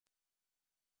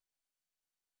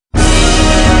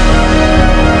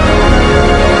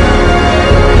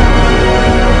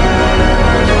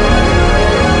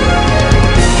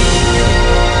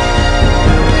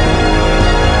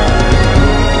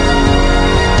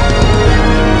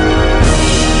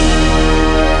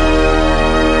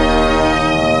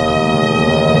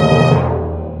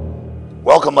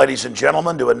Welcome, ladies and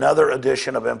gentlemen, to another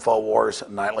edition of Infowars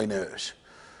Nightly News.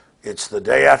 It's the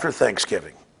day after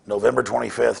Thanksgiving, November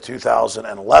 25th,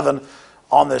 2011,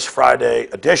 on this Friday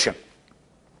edition.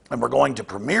 And we're going to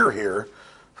premiere here,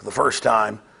 for the first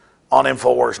time on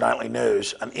Infowars Nightly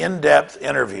News, an in-depth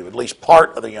interview, at least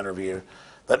part of the interview,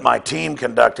 that my team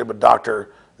conducted with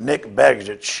Dr. Pegge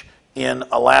Begich in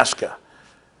Alaska.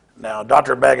 Now,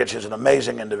 Dr. Begich is an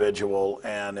amazing individual,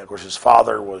 and of course his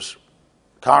father was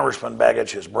Congressman Begich.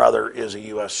 His brother is a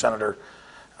U.S. Senator.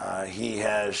 He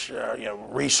has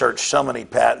researched so many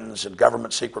patents and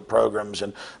government secret programs,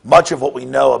 and much of what we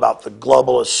know about the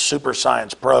globalist super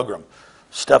science program,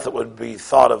 stuff that would be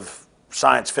thought of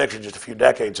science fiction just a few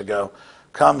decades ago,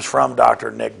 comes from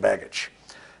Dr. Pegge Begich.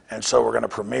 And so we're going to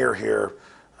premiere here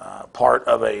part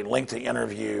of a lengthy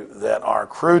interview that our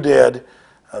crew did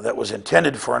that was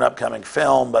intended for an upcoming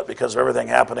film, but because of everything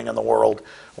happening in the world,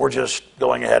 we're just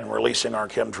going ahead and releasing our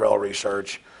chemtrail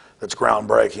research that's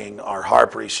groundbreaking, our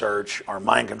HAARP research, our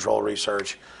mind control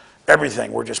research,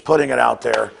 everything. We're just putting it out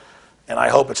there, and I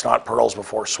hope it's not pearls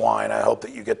before swine. I hope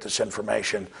that you get this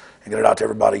information and get it out to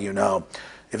everybody you know.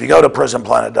 If you go to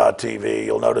prisonplanet.tv,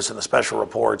 you'll notice in the special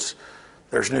reports,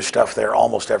 there's new stuff there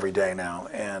almost every day now,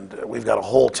 and we've got a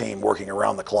whole team working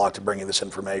around the clock to bring you this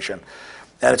information.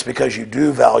 And it's because you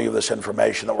do value this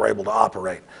information that we're able to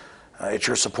operate. It's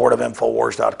your support of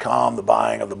Infowars.com, the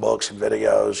buying of the books and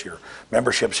videos, your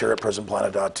memberships here at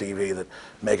prisonplanet.tv that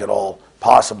make it all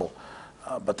possible.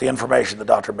 But the information that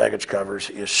Dr. Begich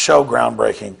covers is so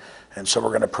groundbreaking, and so we're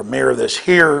going to premiere this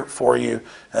here for you.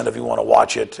 And if you want to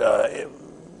watch it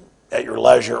at your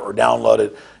leisure or download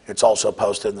it, it's also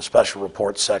posted in the special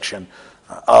reports section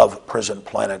of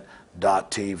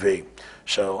prisonplanet.tv.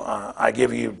 So I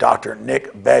give you Dr.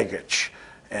 Pegge Begich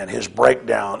and his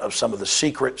breakdown of some of the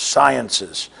secret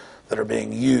sciences that are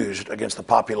being used against the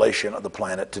population of the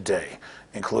planet today,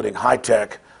 including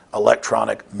high-tech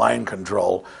electronic mind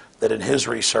control that in his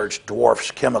research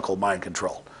dwarfs chemical mind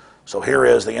control. So here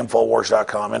is the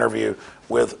Infowars.com interview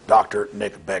with Dr.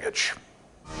 Pegge Begich.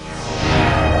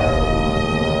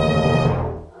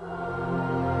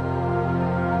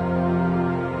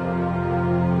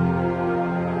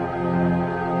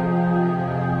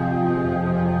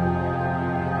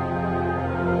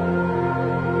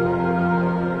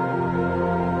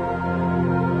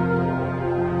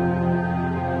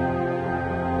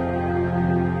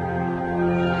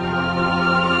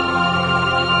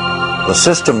 The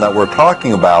system that we're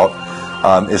talking about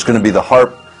is going to be the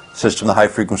HAARP system, the High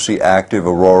Frequency Active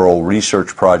Auroral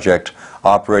Research Project,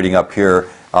 operating up here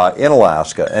in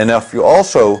Alaska. And if you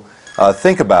also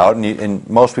think about, and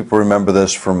most people remember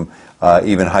this from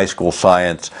even high school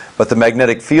science, but the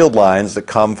magnetic field lines that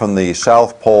come from the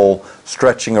South Pole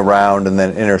stretching around and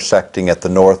then intersecting at the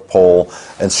North Pole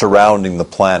and surrounding the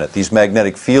planet. These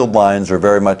magnetic field lines are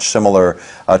very much similar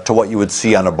to what you would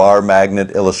see on a bar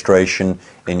magnet illustration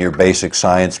in your basic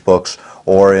science books,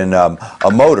 or in a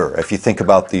motor. If you think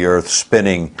about the Earth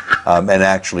spinning and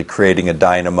actually creating a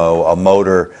dynamo, a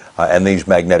motor, and these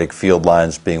magnetic field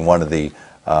lines being one of the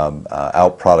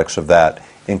outproducts of that,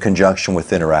 in conjunction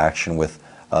with interaction with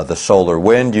the solar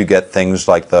wind, you get things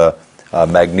like the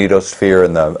magnetosphere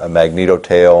and the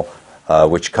magnetotail,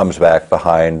 which comes back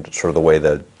behind sort of the way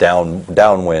the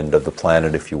downwind of the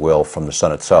planet, if you will, from the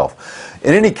sun itself.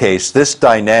 In any case, this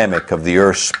dynamic of the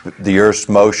Earth's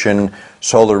motion,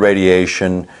 solar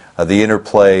radiation, the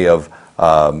interplay of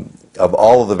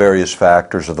all of the various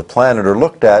factors of the planet are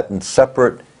looked at in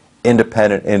separate,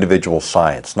 independent, individual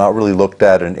science, not really looked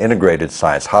at in integrated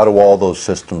science. How do all those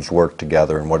systems work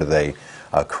together, and what do they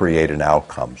create in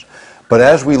outcomes? But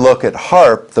as we look at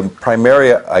HAARP, the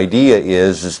primary idea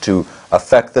is to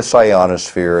affect this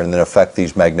ionosphere and then affect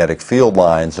these magnetic field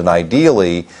lines. And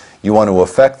ideally, you want to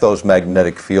affect those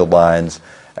magnetic field lines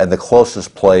and the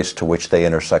closest place to which they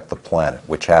intersect the planet,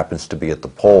 which happens to be at the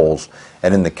poles.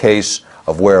 And in the case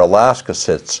of where Alaska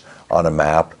sits on a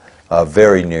map,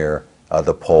 very near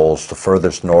the poles, the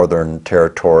furthest northern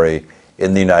territory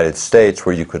in the United States,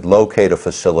 where you could locate a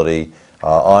facility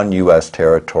on U.S.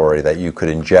 territory that you could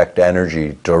inject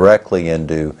energy directly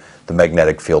into the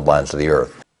magnetic field lines of the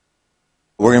Earth.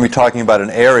 We're going to be talking about an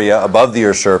area above the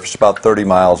Earth's surface, about 30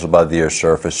 miles above the Earth's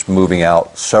surface, moving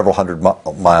out several hundred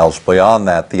miles beyond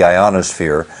that, the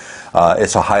ionosphere.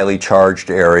 It's a highly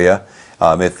charged area.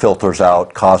 It filters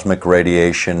out cosmic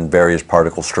radiation, various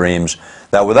particle streams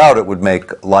that without it would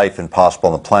make life impossible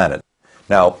on the planet.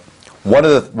 Now, one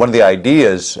of the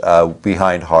ideas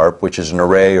behind HAARP, which is an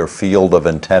array or field of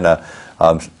antenna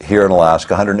here in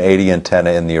Alaska, 180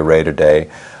 antennae in the array today,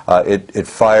 it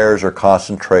fires or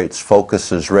concentrates,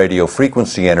 focuses radio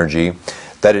frequency energy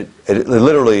that it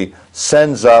literally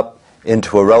sends up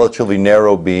into a relatively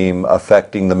narrow beam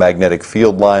affecting the magnetic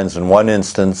field lines in one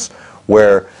instance,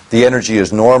 where the energy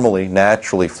is normally,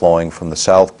 naturally flowing from the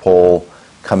South Pole,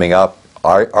 coming up,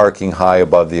 arcing high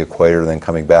above the equator, then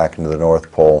coming back into the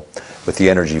North Pole, with the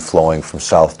energy flowing from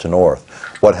south to north.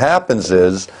 What happens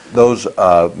is those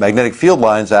magnetic field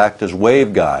lines act as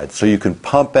waveguides, so you can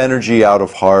pump energy out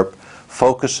of HAARP,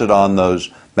 focus it on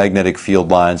those magnetic field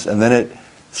lines, and then it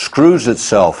screws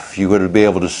itself, if you were to be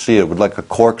able to see it, with like a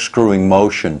corkscrewing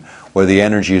motion where the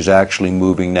energy is actually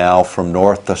moving now from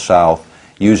north to south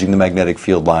using the magnetic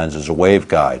field lines as a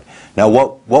waveguide. Now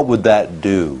what would that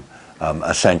do,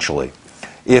 essentially?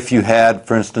 If you had,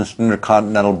 for instance, an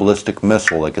intercontinental ballistic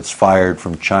missile that gets fired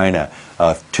from China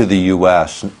to the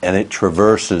U.S. and it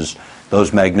traverses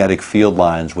those magnetic field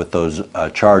lines with those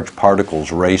charged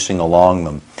particles racing along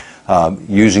them,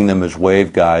 using them as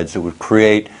waveguides, it would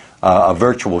create a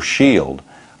virtual shield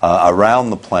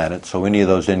around the planet, so any of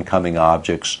those incoming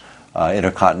objects,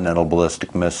 intercontinental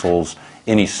ballistic missiles,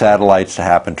 any satellites that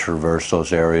happen to traverse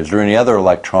those areas, or any other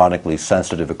electronically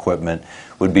sensitive equipment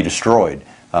would be destroyed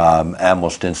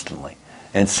almost instantly.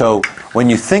 And so when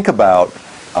you think about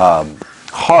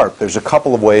HAARP, there's a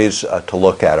couple of ways to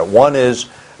look at it. One is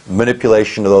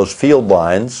manipulation of those field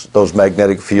lines, those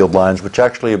magnetic field lines, which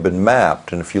actually have been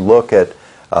mapped. And if you look at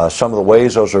some of the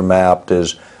ways those are mapped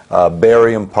is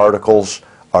barium particles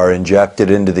are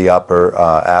injected into the upper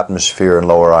atmosphere and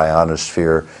lower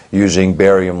ionosphere using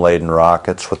barium-laden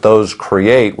rockets. What those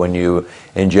create when you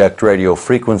inject radio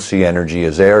frequency energy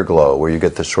is air glow, where you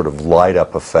get this sort of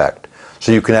light-up effect.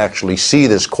 So you can actually see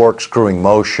this corkscrewing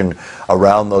motion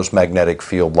around those magnetic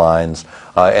field lines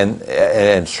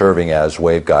and serving as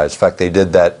waveguides. In fact, they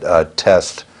did that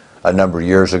test a number of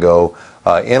years ago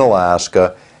in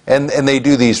Alaska. And they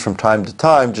do these from time to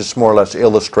time, just more or less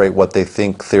illustrate what they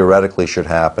think theoretically should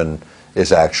happen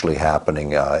is actually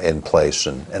happening in place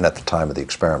and at the time of the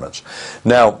experiments.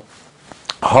 Now,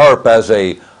 HAARP as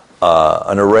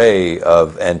an array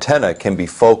of antenna can be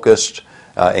focused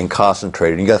and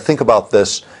concentrated. You got to think about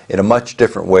this in a much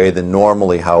different way than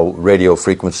normally how radio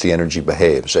frequency energy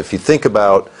behaves. If you think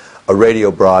about a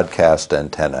radio broadcast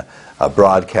antenna,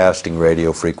 broadcasting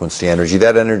radio frequency energy,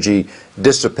 that energy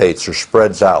dissipates or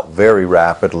spreads out very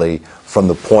rapidly from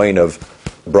the point of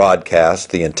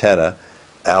broadcast, the antenna,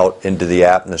 out into the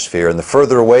atmosphere. And the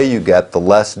further away you get, the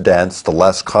less dense, the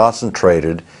less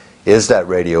concentrated is that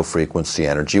radio frequency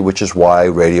energy, which is why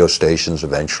radio stations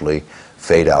eventually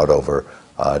fade out over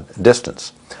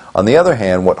distance. On the other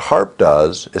hand, what HAARP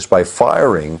does is by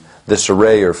firing this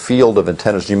array or field of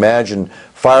antennas, you imagine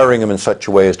firing them in such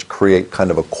a way as to create kind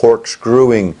of a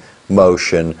corkscrewing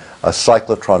motion, a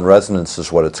cyclotron resonance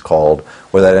is what it's called,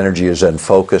 where that energy is then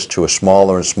focused to a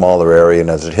smaller and smaller area, and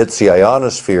as it hits the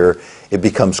ionosphere, it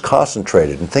becomes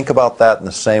concentrated. And think about that in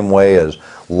the same way as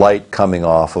light coming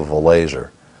off of a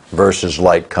laser versus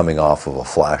light coming off of a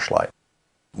flashlight.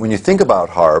 When you think about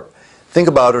HAARP, think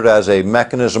about it as a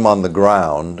mechanism on the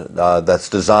ground that's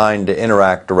designed to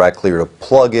interact directly or to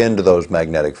plug into those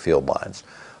magnetic field lines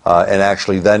and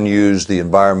actually then use the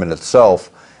environment itself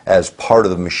as part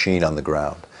of the machine on the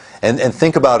ground. And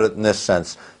think about it in this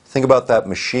sense. Think about that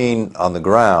machine on the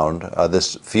ground,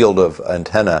 this field of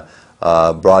antenna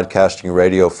broadcasting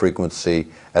radio frequency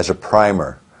as a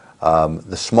primer,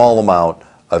 the small amount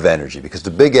of energy, because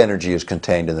the big energy is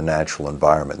contained in the natural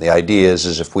environment. The idea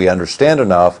is if we understand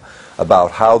enough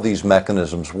about how these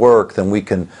mechanisms work, then we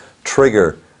can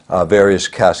trigger various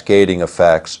cascading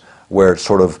effects where it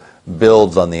sort of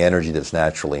builds on the energy that's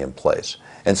naturally in place.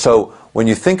 And so when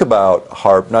you think about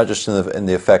HAARP, not just in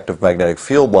the effect of magnetic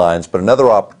field lines, but another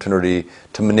opportunity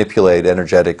to manipulate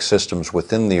energetic systems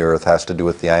within the Earth has to do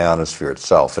with the ionosphere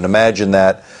itself. And imagine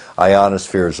that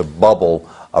ionosphere is a bubble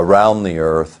around the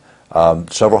Earth,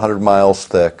 several hundred miles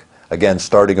thick, again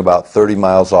starting about 30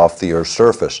 miles off the Earth's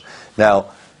surface.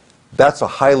 Now, that's a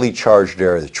highly charged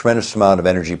area, a tremendous amount of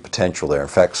energy potential there. In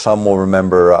fact, some will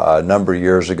remember a number of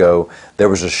years ago there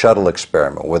was a shuttle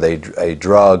experiment where they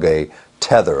drug a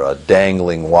tether, a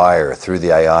dangling wire through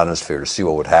the ionosphere to see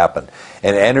what would happen.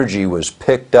 And energy was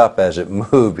picked up as it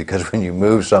moved, because when you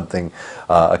move something,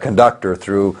 a conductor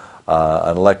through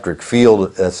an electric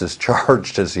field that's as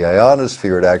charged as the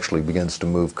ionosphere, it actually begins to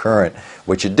move current,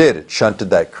 which it did. It shunted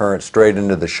that current straight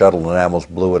into the shuttle and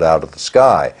almost blew it out of the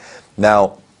sky.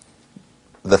 Now,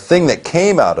 the thing that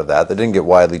came out of that didn't get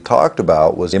widely talked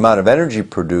about was the amount of energy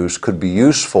produced could be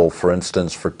useful, for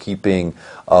instance, for keeping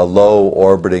a low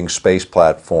orbiting space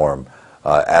platform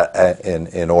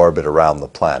in orbit around the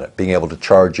planet. Being able to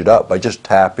charge it up by just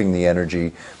tapping the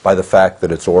energy, by the fact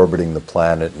that it's orbiting the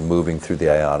planet and moving through the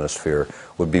ionosphere,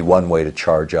 would be one way to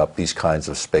charge up these kinds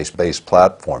of space-based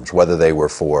platforms, whether they were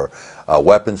for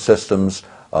weapon systems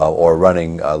or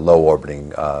running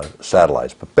low-orbiting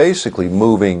satellites. But basically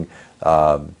moving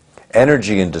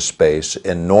energy into space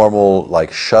in normal,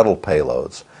 like shuttle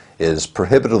payloads, is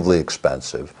prohibitively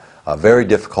expensive, very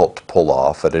difficult to pull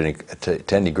off to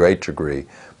any great degree.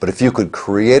 But if you could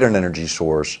create an energy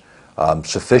source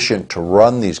sufficient to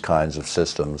run these kinds of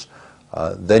systems,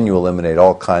 then you eliminate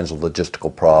all kinds of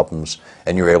logistical problems,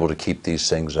 and you're able to keep these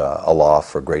things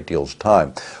aloft for great deals of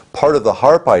time. Part of the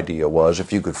HAARP idea was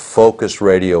if you could focus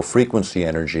radio frequency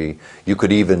energy, you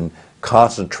could even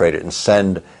concentrate it and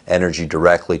send energy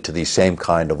directly to these same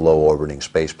kind of low-orbiting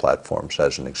space platforms,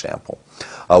 as an example.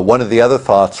 One of the other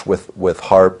thoughts with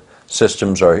HAARP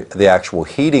systems are the actual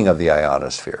heating of the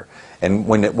ionosphere. And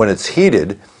when it's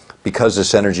heated, because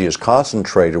this energy is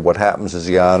concentrated, what happens is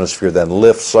the ionosphere then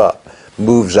lifts up,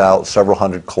 moves out several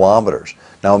hundred kilometers.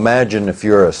 Now imagine if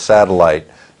you're a satellite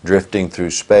drifting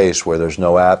through space where there's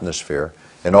no atmosphere,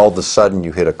 and all of a sudden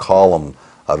you hit a column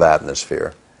of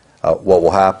atmosphere. What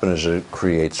will happen is it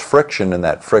creates friction, and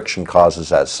that friction causes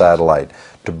that satellite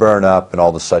to burn up, and all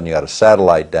of a sudden you got a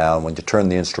satellite down. When you turn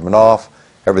the instrument off,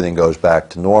 everything goes back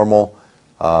to normal,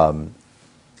 and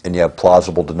you have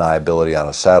plausible deniability on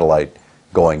a satellite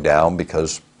going down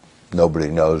because nobody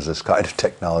knows this kind of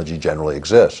technology generally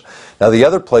exists. Now the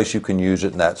other place you can use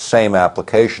it in that same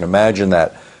application, imagine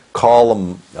that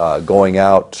column going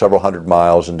out several hundred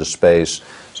miles into space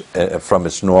from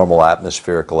its normal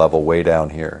atmospheric level way down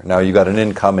here. Now you got an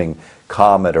incoming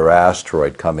comet or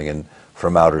asteroid coming in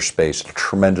from outer space at a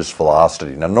tremendous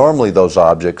velocity. Now normally those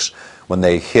objects, when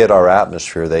they hit our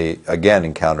atmosphere, they again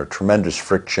encounter tremendous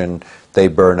friction, they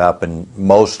burn up, and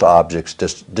most objects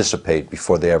dissipate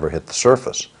before they ever hit the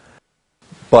surface.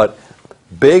 But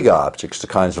big objects, the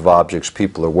kinds of objects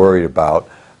people are worried about,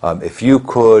 if you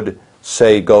could,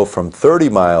 say, go from 30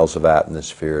 miles of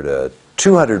atmosphere to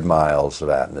 200 miles of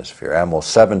atmosphere,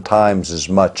 almost 7 times as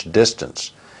much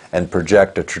distance, and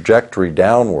project a trajectory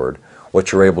downward,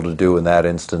 what you're able to do in that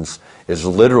instance is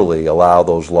literally allow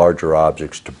those larger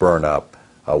objects to burn up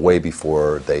way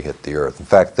before they hit the Earth. In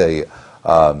fact, the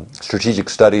Strategic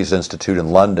Studies Institute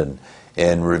in London,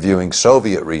 in reviewing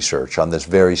Soviet research on this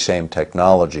very same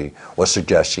technology, was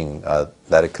suggesting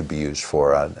that it could be used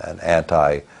for not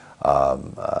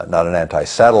an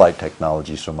anti-satellite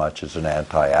technology so much as an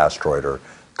anti-asteroid or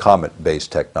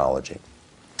comet-based technology.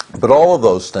 But all of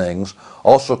those things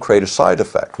also create a side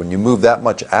effect. When you move that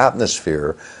much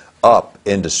atmosphere up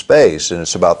into space, and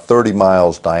it's about 30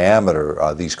 miles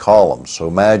diameter, these columns. So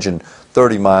imagine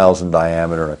 30 miles in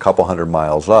diameter and a couple hundred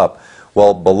miles up.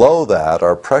 Well, below that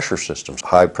are pressure systems,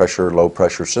 high pressure, low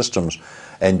pressure systems,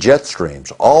 and jet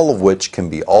streams, all of which can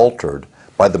be altered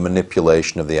by the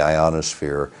manipulation of the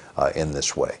ionosphere in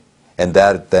this way. And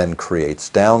that then creates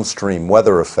downstream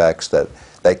weather effects that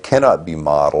cannot be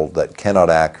modeled, that cannot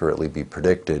accurately be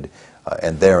predicted,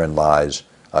 and therein lies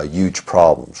huge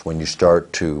problems. When you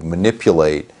start to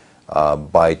manipulate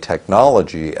by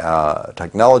technology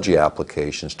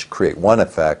applications to create one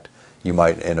effect, you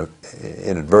might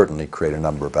inadvertently create a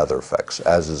number of other effects,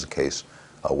 as is the case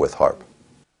with HAARP.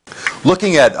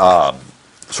 Looking at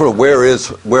sort of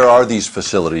where are these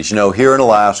facilities? You know, here in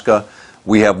Alaska,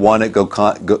 we have one at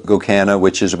Gokana,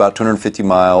 which is about 250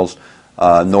 miles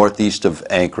northeast of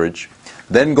Anchorage.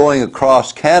 Then going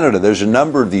across Canada, there's a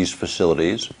number of these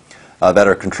facilities that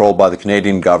are controlled by the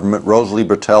Canadian government. Rosalie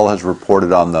Bertel has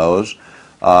reported on those.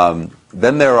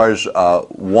 Then there is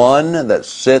one that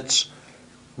sits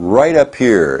right up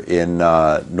here in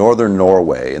northern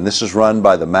Norway, and this is run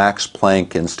by the Max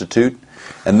Planck Institute.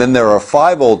 And then there are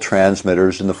 5 old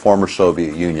transmitters in the former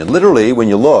Soviet Union. Literally, when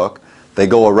you look, they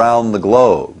go around the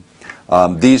globe.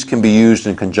 These can be used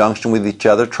in conjunction with each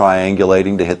other,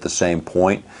 triangulating to hit the same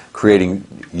point, creating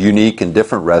unique and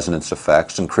different resonance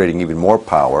effects and creating even more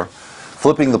power.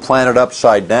 Flipping the planet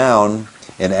upside down,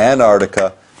 in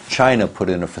Antarctica, China put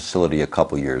in a facility a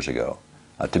couple years ago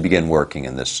to begin working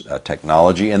in this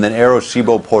technology. And then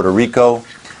Arecibo, Puerto Rico,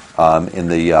 in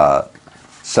the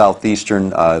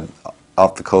southeastern,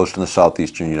 off the coast in the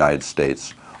southeastern United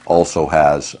States, also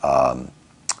has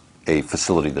a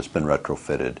facility that's been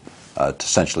retrofitted to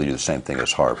essentially do the same thing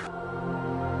as HAARP.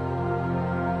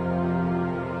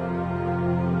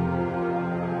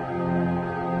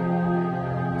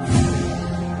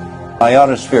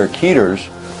 Ionospheric heaters,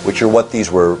 which are what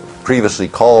these were previously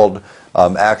called,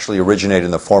 actually originated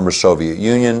in the former Soviet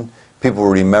Union. People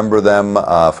remember them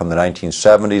from the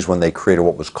 1970s when they created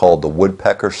what was called the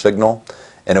woodpecker signal,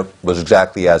 and it was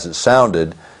exactly as it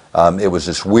sounded. It was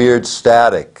this weird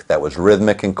static that was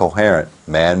rhythmic and coherent,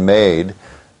 man-made.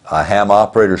 Ham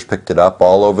operators picked it up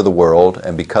all over the world,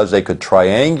 and because they could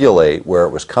triangulate where it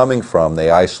was coming from,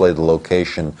 they isolated the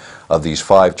location of these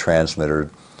 5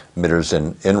 transmitters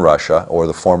in Russia, or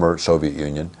the former Soviet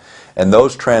Union. And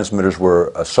those transmitters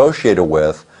were associated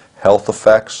with health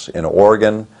effects in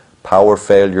Oregon, power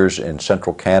failures in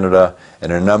central Canada,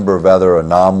 and a number of other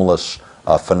anomalous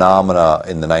phenomena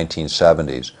in the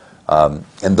 1970s.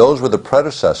 And those were the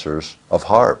predecessors of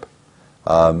HAARP.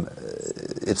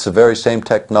 It's the very same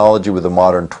technology with a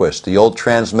modern twist. The old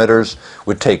transmitters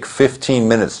would take 15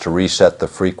 minutes to reset the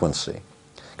frequency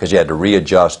because you had to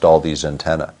readjust all these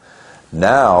antennae.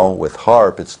 Now, with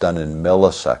HAARP, it's done in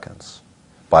milliseconds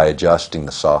by adjusting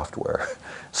the software.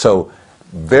 So,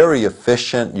 very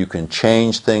efficient. You can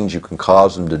change things. You can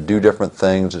cause them to do different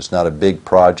things. It's not a big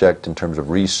project in terms of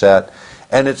reset.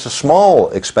 And it's a small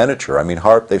expenditure. I mean,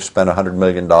 HAARP they've spent $100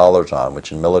 million on,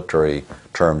 which in military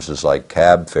terms is like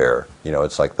cab fare. You know,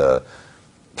 it's like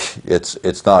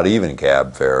it's not even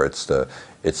cab fare. It's the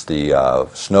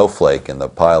snowflake and the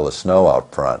pile of snow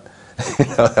out front, you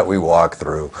know, that we walk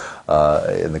through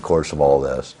in the course of all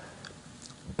this.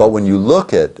 But when you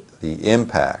look at the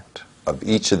impact of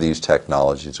each of these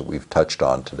technologies that we've touched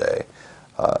on today,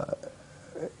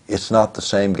 it's not the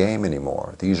same game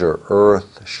anymore. These are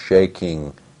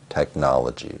earth-shaking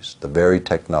technologies, the very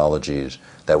technologies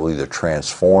that will either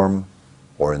transform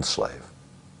or enslave.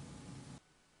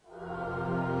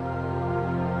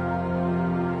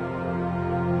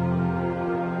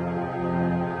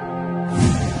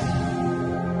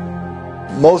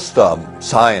 Most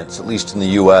science, at least in the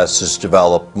U.S., is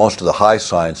developed, most of the high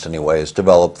science anyway, is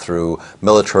developed through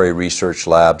military research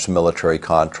labs, military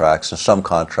contracts, and some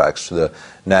contracts to the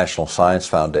National Science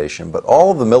Foundation. But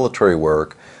all of the military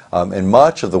work and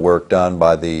much of the work done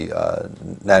by the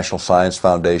National Science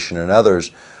Foundation and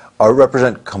others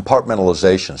represent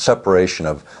compartmentalization, separation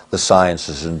of the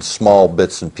sciences in small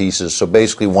bits and pieces, so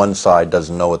basically one side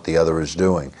doesn't know what the other is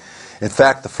doing. In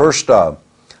fact, the first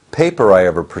paper I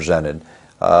ever presented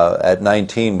at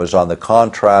 19 was on the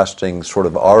contrasting sort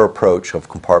of our approach of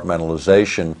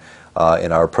compartmentalization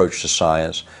in our approach to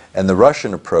science and the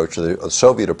Russian approach, or the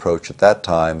Soviet approach at that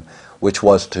time, which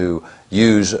was to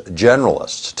use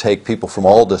generalists, to take people from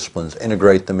all disciplines,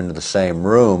 integrate them into the same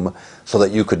room so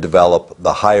that you could develop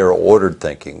the higher ordered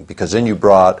thinking, because then you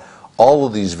brought all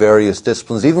of these various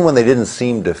disciplines, even when they didn't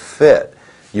seem to fit,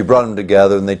 you brought them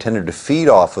together and they tended to feed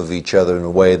off of each other in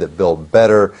a way that built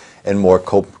better and more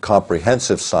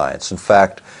comprehensive science. In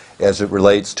fact, as it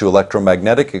relates to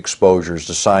electromagnetic exposures,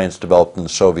 the science developed in the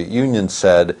Soviet Union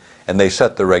said, and they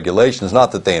set the regulations,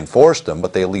 not that they enforced them,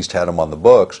 but they at least had them on the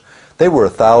books, they were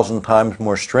 1,000 times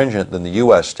more stringent than the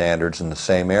U.S. standards in the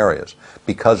same areas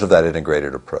because of that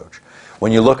integrated approach.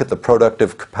 When you look at the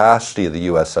productive capacity of the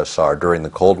USSR during the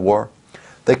Cold War,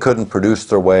 they couldn't produce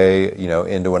their way, you know,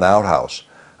 into an outhouse.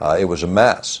 It was a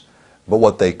mess. But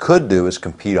what they could do is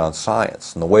compete on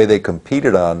science. And the way they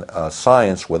competed on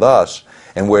science with us,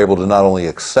 and were able to not only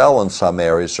excel in some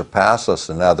areas, surpass us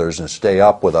in others, and stay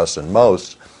up with us in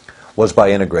most, was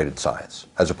by integrated science,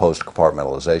 as opposed to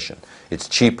compartmentalization. It's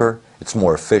cheaper, it's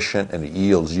more efficient, and it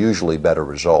yields usually better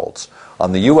results.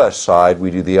 On the U.S. side,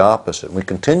 we do the opposite. We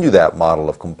continue that model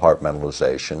of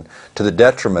compartmentalization to the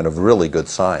detriment of really good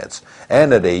science,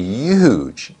 and at a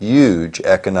huge, huge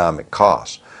economic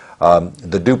cost.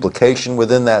 The duplication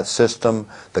within that system,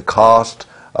 the cost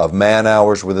of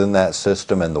man-hours within that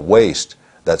system, and the waste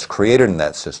that's created in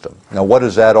that system. Now, what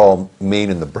does that all mean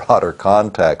in the broader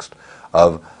context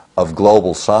of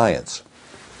global science?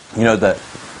 You know,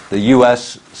 the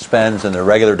U.S. spends in the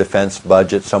regular defense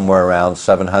budget somewhere around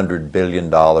 $700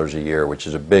 billion a year, which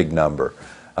is a big number.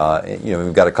 You know,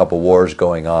 we've got a couple wars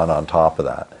going on top of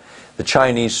that. The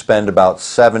Chinese spend about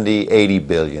 80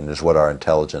 billion is what our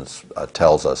intelligence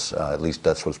tells us, at least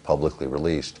that's what's publicly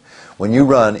released. When you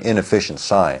run inefficient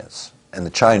science, and the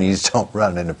Chinese don't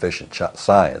run inefficient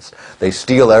science, they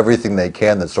steal everything they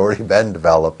can that's already been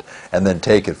developed and then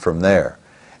take it from there.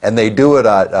 And they do it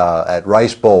at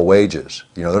rice bowl wages.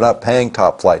 You know, they're not paying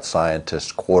top flight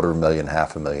scientists $250,000,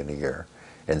 $500,000 a year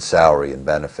in salary and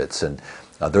benefits, and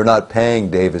they're not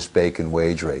paying Davis-Bacon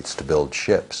wage rates to build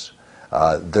ships.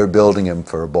 They're building them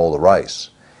for a bowl of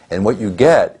rice. And what you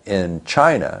get in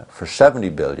China for 70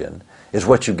 billion is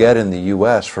what you get in the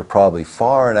U.S. for probably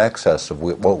far in excess of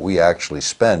what we actually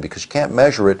spend, because you can't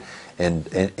measure it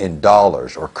in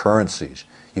dollars or currencies.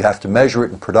 You have to measure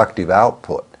it in productive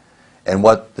output. And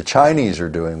what the Chinese are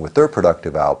doing with their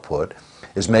productive output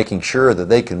is making sure that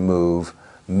they can move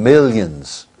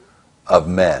millions of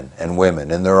men and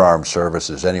women in their armed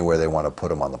services anywhere they want to put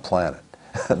them on the planet.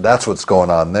 That's what's going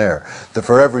on there.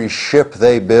 For every ship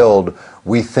they build,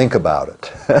 we think about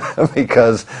it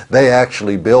because they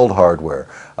actually build hardware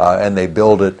and they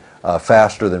build it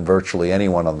faster than virtually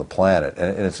anyone on the planet,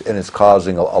 and it's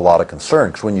causing a lot of concern,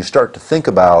 because when you start to think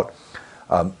about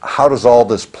how does all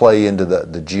this play into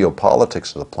the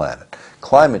geopolitics of the planet,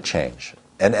 climate change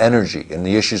and energy and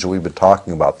the issues that we've been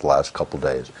talking about the last couple of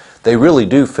days, they really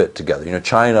do fit together. You know,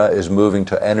 China is moving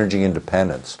to energy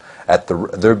independence.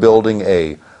 They're building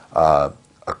a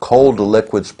coal to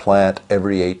liquids plant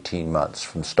every 18 months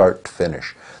from start to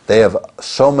finish. They have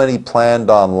so many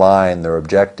planned online. Their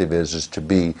objective is to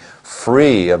be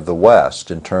free of the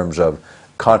West in terms of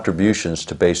contributions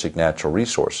to basic natural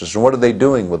resources. And what are they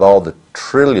doing with all the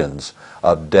trillions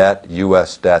of debt,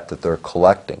 U.S. debt, that they're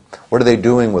collecting? What are they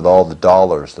doing with all the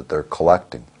dollars that they're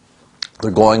collecting?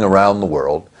 They're going around the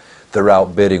world. They're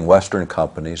outbidding Western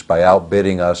companies by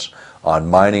outbidding us on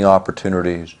mining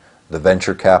opportunities, the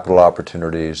venture capital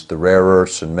opportunities, the rare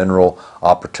earths and mineral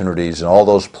opportunities, and all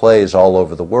those plays all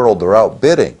over the world. They're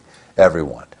outbidding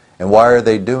everyone. And why are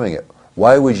they doing it?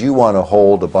 Why would you want to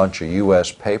hold a bunch of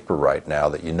U.S. paper right now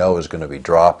that you know is going to be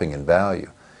dropping in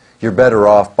value? You're better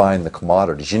off buying the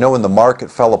commodities. You know, when the market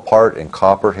fell apart and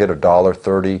copper hit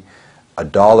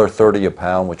 $1.30 a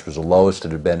pound, which was the lowest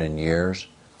it had been in years,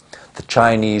 the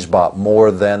Chinese bought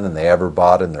more then than they ever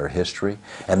bought in their history,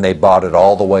 and they bought it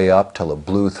all the way up till it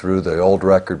blew through the old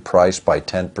record price by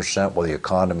 10% while the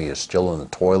economy is still in the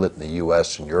toilet in the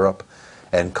U.S. and Europe,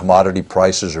 and commodity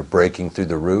prices are breaking through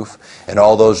the roof, and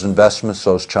all those investments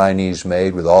those Chinese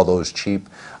made with all those cheap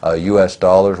U.S.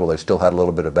 dollars, well, they still had a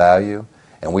little bit of value,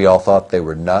 and we all thought they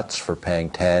were nuts for paying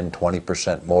 10,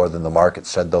 20% more than the market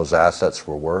said those assets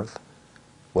were worth.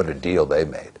 What a deal they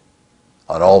made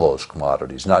on all those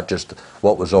commodities, not just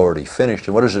what was already finished.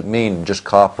 And what does it mean, just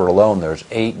copper alone? There's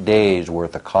 8 days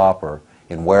worth of copper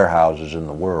in warehouses in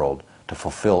the world to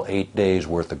fulfill 8 days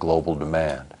worth of global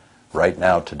demand right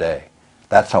now today.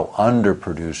 That's how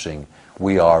underproducing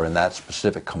we are in that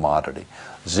specific commodity.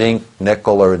 Zinc,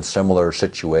 nickel are in similar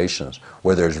situations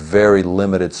where there's very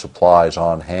limited supplies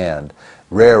on hand.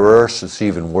 Rare earths, it's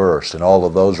even worse, and all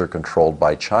of those are controlled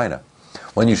by China.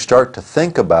 When you start to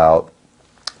think about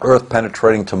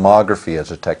earth-penetrating tomography as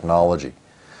a technology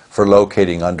for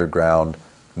locating underground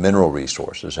mineral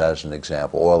resources, as an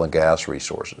example, oil and gas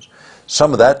resources.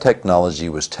 Some of that technology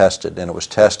was tested, and it was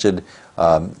tested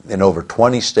in over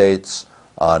 20 states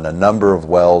on a number of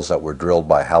wells that were drilled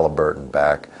by Halliburton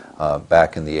back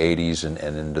in the 80s and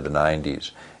into the 90s.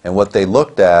 And what they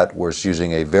looked at was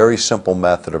using a very simple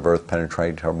method of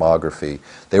earth-penetrating tomography.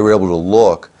 They were able to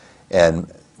look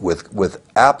and with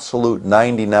absolute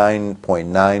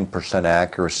 99.9%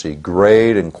 accuracy,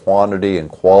 grade and quantity and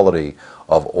quality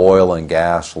of oil and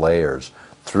gas layers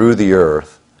through the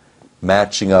earth,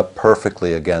 matching up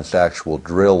perfectly against actual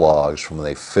drill logs from when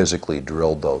they physically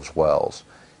drilled those wells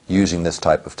using this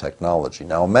type of technology.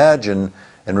 Now imagine,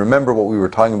 and remember what we were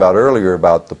talking about earlier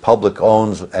about the public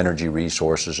owns energy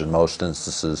resources in most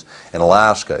instances. In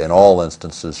Alaska, in all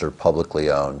instances, they're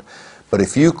publicly owned. But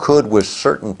if you could with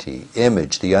certainty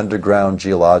image the underground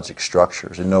geologic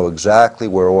structures and know exactly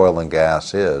where oil and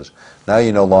gas is, now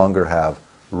you no longer have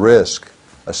risk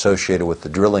associated with the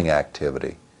drilling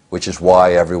activity, which is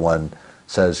why everyone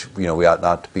says, you know, we ought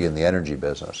not to be in the energy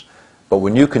business. But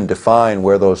when you can define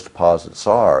where those deposits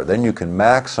are, then you can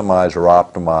maximize or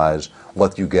optimize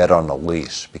what you get on the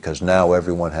lease, because now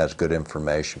everyone has good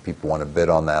information. People want to bid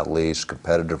on that lease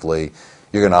competitively.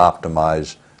 You're going to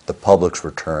optimize the public's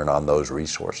return on those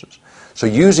resources. So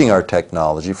using our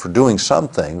technology for doing some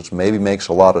things maybe makes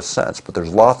a lot of sense, but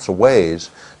there's lots of ways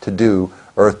to do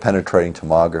earth-penetrating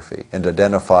tomography and to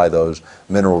identify those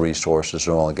mineral resources,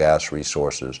 oil and gas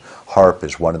resources. HAARP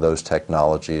is one of those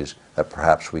technologies that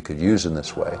perhaps we could use in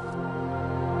this way.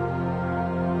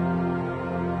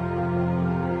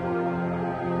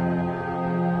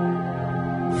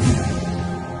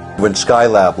 When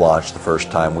Skylab launched the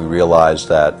first time, we realized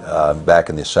that, back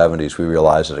in the 70s, we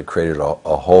realized that it created a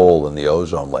hole in the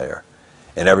ozone layer.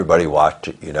 And everybody watched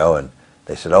it, you know, and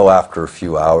they said, oh, after a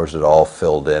few hours it all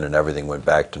filled in and everything went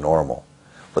back to normal.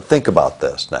 But think about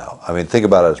this now. I mean, think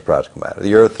about it as a practical matter.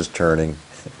 The Earth is turning,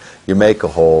 you make a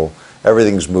hole,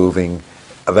 everything's moving,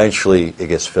 eventually it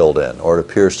gets filled in, or it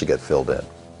appears to get filled in.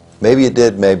 Maybe it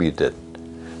did, maybe it didn't.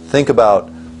 Think about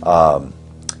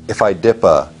if I dip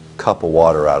a cup of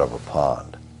water out of a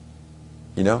pond,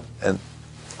 you know, and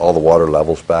all the water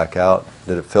levels back out.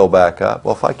 Did it fill back up?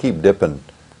 Well, if I keep dipping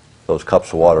those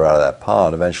cups of water out of that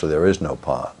pond, eventually there is no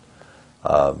pond.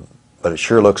 but it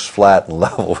sure looks flat and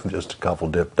level with just a couple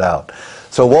dipped out.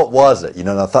 So what was it? You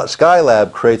know, now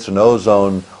Skylab creates an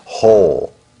ozone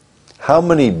hole. How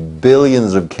many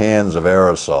billions of cans of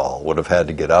aerosol would have had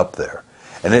to get up there?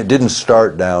 And it didn't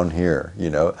start down here,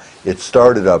 you know. It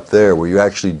started up there where you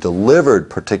actually delivered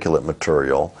particulate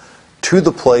material to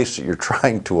the place that you're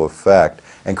trying to affect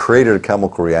and created a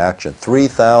chemical reaction.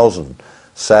 3,000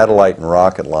 satellite and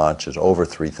rocket launches, over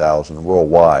 3,000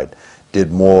 worldwide,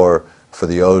 did more for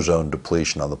the ozone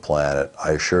depletion on the planet,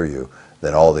 I assure you,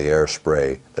 than all the air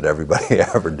spray that everybody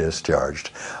ever discharged.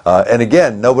 And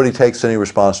again, nobody takes any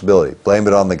responsibility. Blame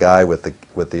it on the guy with the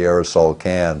aerosol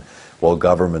can, while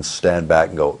governments stand back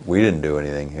and go, we didn't do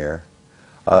anything here.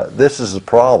 This is the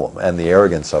problem and the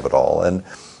arrogance of it all. And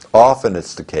often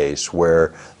it's the case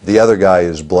where the other guy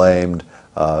is blamed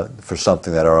for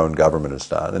something that our own government has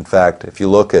done. In fact, if you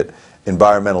look at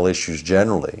environmental issues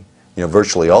generally, you know,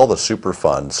 virtually all the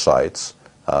Superfund sites,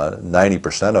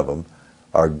 90% of them,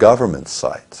 are government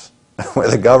sites where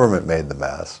the government made the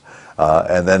mess,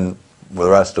 and then the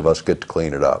rest of us get to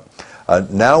clean it up.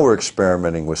 Now we're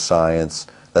experimenting with science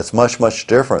that's much, much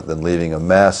different than leaving a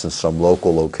mess in some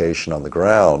local location on the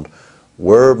ground.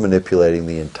 We're manipulating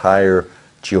the entire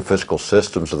geophysical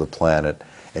systems of the planet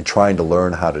and trying to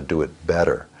learn how to do it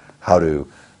better, how to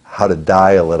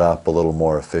dial it up a little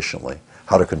more efficiently,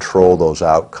 how to control those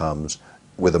outcomes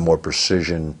with a more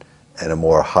precision and a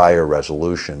more higher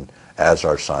resolution as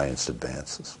our science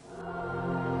advances.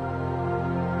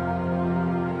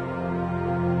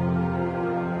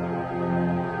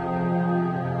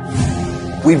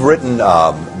 We've written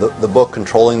the book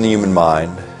Controlling the Human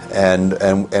Mind,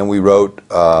 and we wrote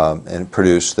and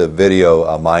produced the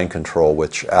video Mind Control,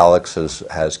 which Alex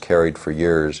has carried for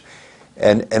years.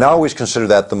 And I always consider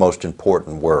that the most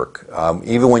important work.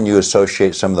 Even when you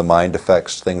associate some of the mind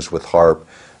effects things with HAARP,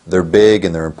 they're big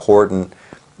and they're important.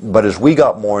 But as we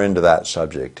got more into that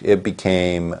subject, it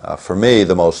became, for me,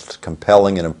 the most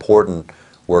compelling and important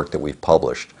work that we've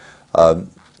published.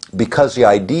 Because the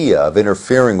idea of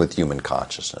interfering with human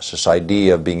consciousness, this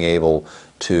idea of being able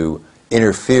to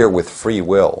interfere with free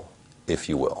will, if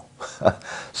you will,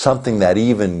 something that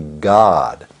even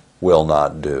God will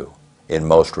not do in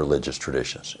most religious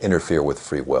traditions, interfere with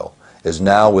free will, is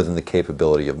now within the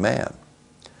capability of man.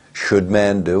 Should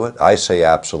man do it? I say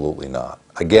absolutely not.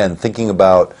 Again, thinking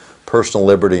about personal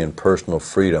liberty and personal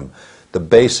freedom, the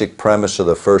basic premise of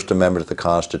the First Amendment of the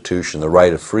Constitution, the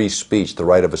right of free speech, the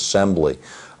right of assembly,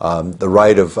 the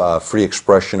right of free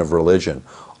expression of religion,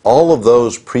 all of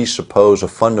those presuppose a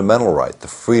fundamental right, the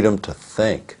freedom to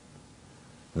think.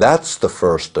 That's the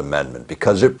First Amendment,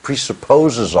 because it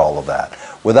presupposes all of that.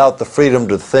 Without the freedom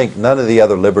to think, none of the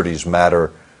other liberties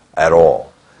matter at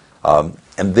all.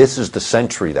 And this is the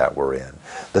century that we're in.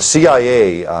 The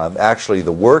CIA, actually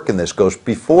the work in this goes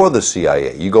before the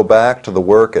CIA. You go back to the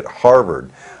work at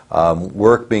Harvard,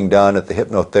 work being done at the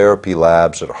hypnotherapy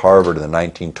labs at Harvard in the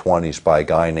 1920s by a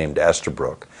guy named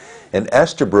Estabrook. And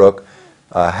Estabrook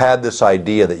had this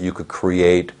idea that you could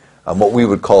create what we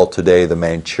would call today the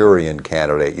Manchurian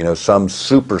candidate, you know, some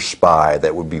super spy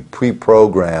that would be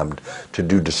pre-programmed to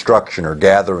do destruction or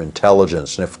gather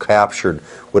intelligence, and if captured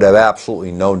would have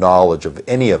absolutely no knowledge of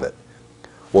any of it.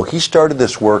 Well, he started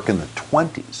this work in the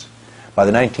 20s. By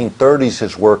the 1930s,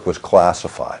 his work was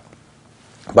classified.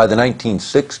 By the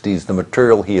 1960s, the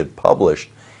material he had published,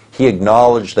 he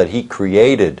acknowledged that he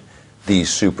created these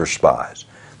super spies,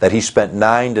 that he spent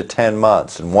 9 to 10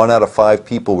 months, and 1 out of 5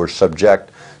 people were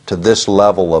subject to this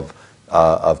level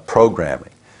of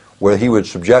programming, where he would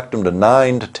subject them to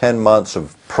 9 to 10 months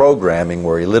of programming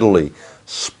where he literally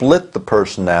split the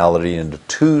personality into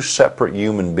 2 separate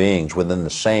human beings within the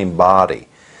same body,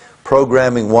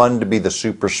 programming one to be the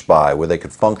super spy where they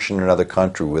could function in another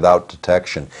country without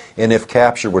detection, and if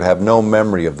captured would have no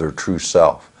memory of their true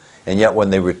self. And yet when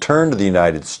they returned to the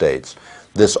United States,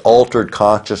 this altered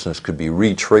consciousness could be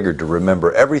re-triggered to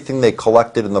remember everything they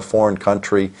collected in the foreign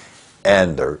country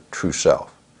and their true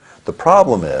self. The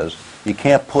problem is you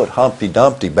can't put Humpty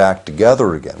Dumpty back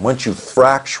together again. Once you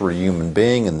fracture a human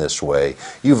being in this way,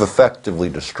 you've effectively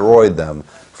destroyed them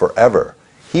forever.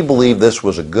 He believed this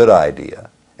was a good idea,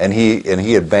 and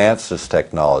he advanced this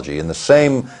technology. And the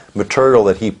same material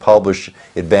that he published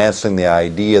advancing the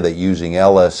idea that using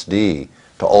LSD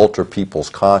to alter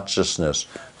people's consciousness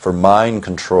for mind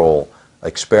control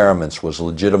experiments was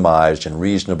legitimized and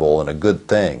reasonable and a good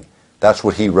thing. That's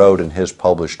what he wrote in his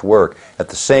published work. At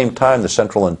the same time, the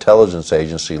Central Intelligence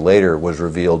Agency later was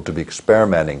revealed to be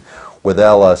experimenting with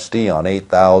LSD on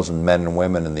 8,000 men and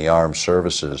women in the armed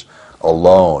services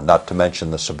alone, not to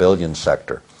mention the civilian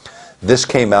sector. This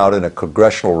came out in a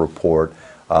congressional report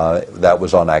that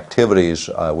was on activities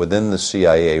within the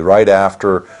CIA right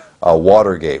after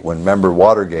Watergate. When, remember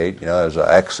Watergate, there's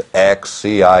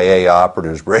ex-CIA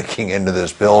operatives breaking into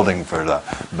this building for the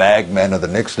bagmen of the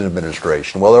Nixon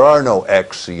administration. Well, there are no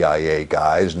ex-CIA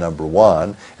guys, number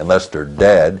one, unless they're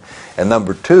dead. And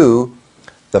number two,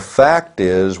 the fact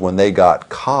is when they got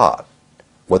caught,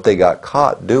 what they got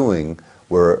caught doing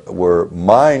were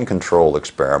mind control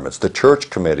experiments. The church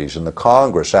committees and the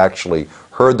Congress actually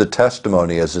heard the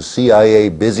testimony as the CIA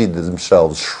busied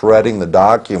themselves shredding the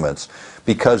documents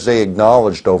because they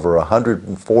acknowledged over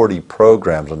 140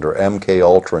 programs under MK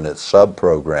Ultra and its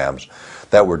sub-programs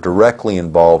that were directly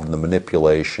involved in the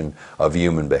manipulation of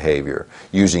human behavior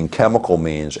using chemical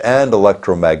means and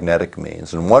electromagnetic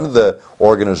means. And one of the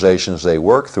organizations they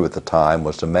worked through at the time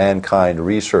was the Mankind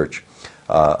Research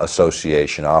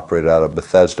Association, operated out of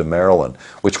Bethesda, Maryland,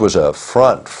 which was a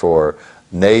front for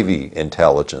Navy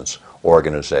intelligence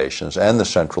organizations and the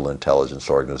Central Intelligence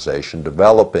Organization,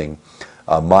 developing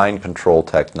mind control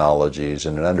technologies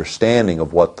and an understanding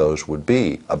of what those would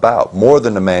be about. More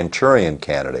than a Manchurian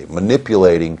candidate,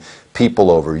 manipulating people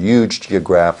over huge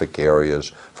geographic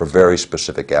areas for very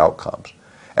specific outcomes.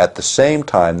 At the same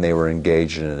time, they were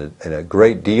engaged in a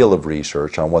great deal of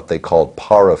research on what they called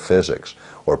paraphysics,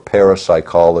 or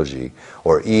parapsychology,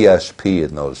 or ESP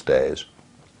in those days.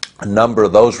 A number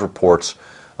of those reports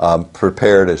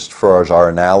prepared as far as our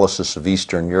analysis of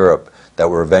Eastern Europe that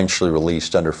were eventually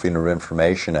released under Freedom of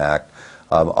Information Act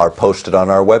are posted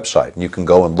on our website. And you can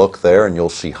go and look there and you'll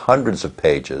see hundreds of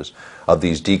pages of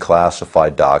these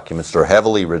declassified documents. They're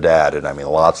heavily redacted, I mean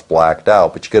lots blacked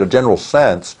out, but you get a general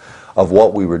sense of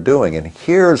what we were doing. And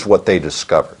here's what they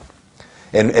discovered.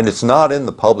 And it's not in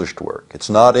the published work. It's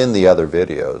not in the other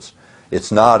videos.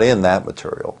 It's not in that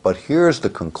material. But here's the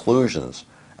conclusions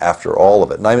after all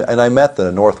of it. And I met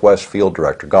the Northwest field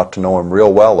director, got to know him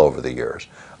real well over the years,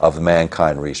 of the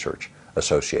Mankind Research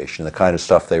Association, the kind of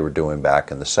stuff they were doing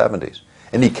back in the 70s.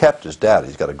 And he kept his data.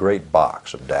 He's got a great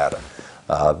box of data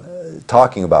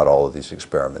talking about all of these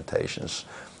experimentations.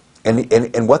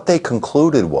 And what they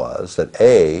concluded was that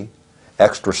A,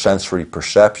 extrasensory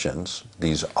perceptions,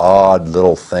 these odd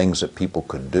little things that people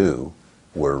could do,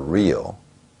 were real.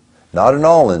 Not in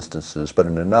all instances, but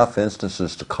in enough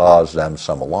instances to cause them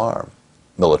some alarm,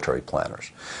 military planners.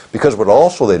 Because what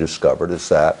also they discovered is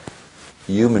that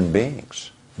human beings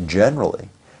generally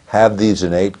have these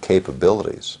innate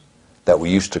capabilities that we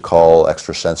used to call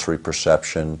extrasensory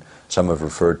perception. Some have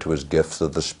referred to as gifts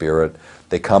of the spirit.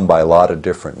 They come by a lot of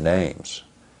different names.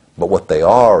 But what they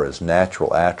are is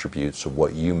natural attributes of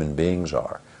what human beings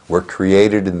are. We're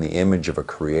created in the image of a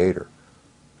creator.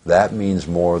 That means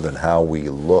more than how we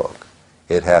look.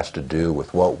 It has to do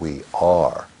with what we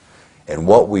are. And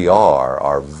what we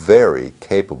are very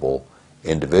capable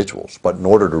individuals. But in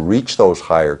order to reach those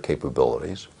higher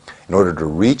capabilities, in order to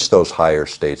reach those higher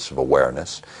states of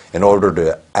awareness, in order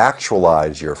to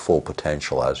actualize your full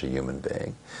potential as a human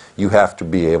being, you have to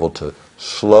be able to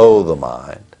slow the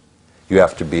mind. You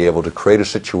have to be able to create a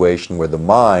situation where the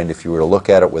mind, if you were to look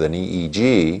at it with an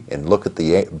EEG and look at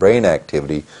the brain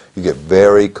activity, you get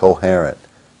very coherent,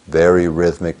 very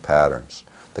rhythmic patterns,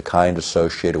 the kind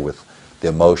associated with the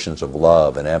emotions of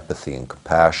love and empathy and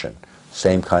compassion.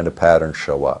 Same kind of patterns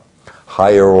show up.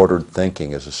 Higher ordered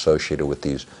thinking is associated with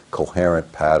these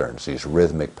coherent patterns, these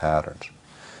rhythmic patterns.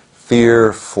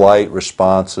 Fear, flight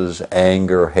responses,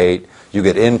 anger, hate, you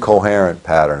get incoherent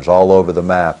patterns all over the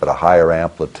map at a higher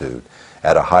amplitude,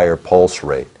 at a higher pulse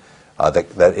rate,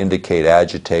 that indicate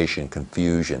agitation,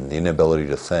 confusion, the inability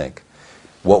to think.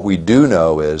 What we do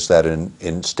know is that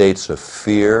in states of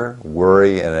fear,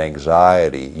 worry, and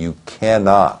anxiety, you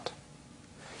cannot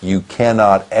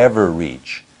ever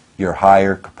reach your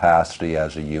higher capacity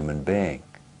as a human being.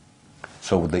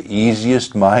 So the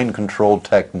easiest mind control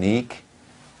technique,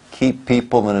 keep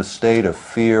people in a state of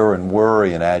fear and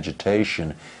worry and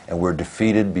agitation, and we're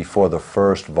defeated before the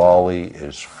first volley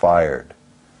is fired.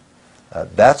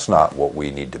 That's not what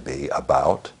we need to be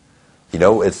about. You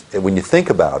know, when you think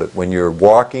about it, when you're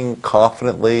walking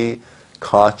confidently,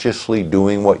 consciously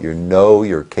doing what you know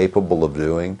you're capable of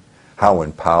doing, how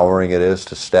empowering it is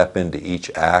to step into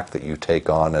each act that you take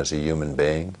on as a human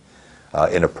being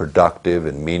in a productive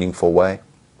and meaningful way,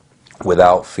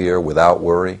 without fear, without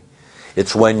worry.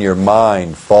 It's when your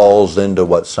mind falls into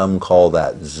what some call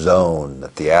that zone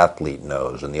that the athlete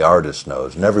knows and the artist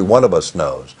knows and every one of us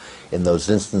knows in those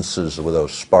instances where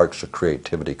those sparks of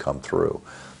creativity come through.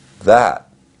 That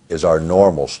is our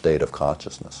normal state of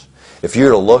consciousness. If you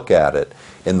were to look at it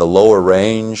in the lower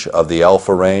range of the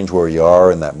alpha range where you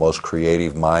are in that most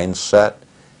creative mindset,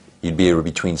 you'd be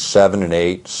between 7 and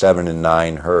 8, 7 and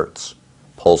 9 hertz.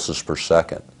 pulses per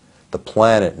second. The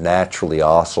planet naturally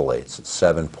oscillates at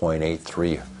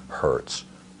 7.83 hertz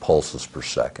pulses per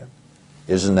second.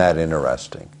 Isn't that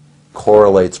interesting?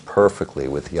 Correlates perfectly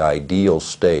with the ideal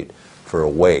state for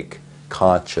awake,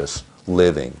 conscious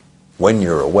living when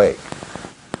you're awake.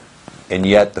 And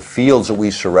yet the fields that we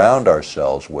surround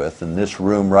ourselves with in this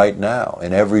room right now,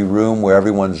 in every room where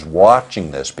everyone's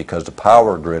watching this because the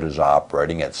power grid is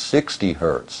operating at 60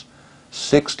 hertz,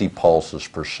 60 pulses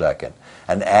per second,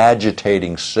 an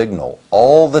agitating signal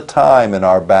all the time in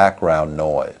our background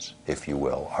noise, if you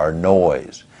will, our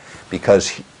noise.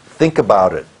 Because think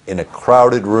about it, in a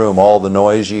crowded room, all the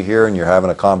noise you hear and you're having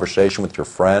a conversation with your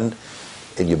friend,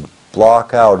 and you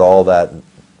block out all that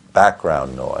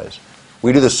background noise.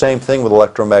 We do the same thing with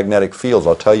electromagnetic fields.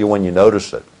 I'll tell you when you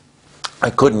notice it. I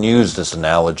couldn't use this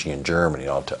analogy in Germany.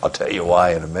 I'll tell you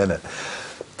why in a minute.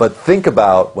 But think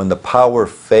about when the power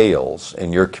fails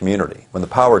in your community. When the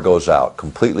power goes out,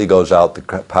 completely goes out, the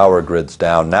power grid's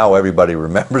down. Now everybody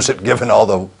remembers it given all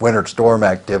the winter storm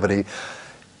activity.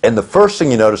 And the first thing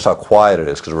you notice how quiet it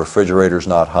is because the refrigerator's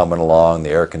not humming along,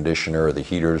 the air conditioner or the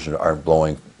heaters aren't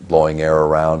blowing air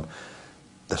around.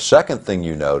 The second thing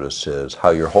you notice is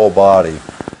how your whole body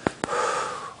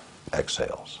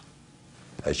exhales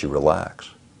as you relax.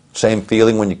 Same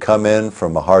feeling when you come in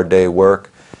from a hard day of work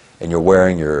and you're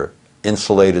wearing your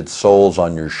insulated soles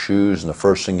on your shoes, and the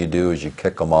first thing you do is you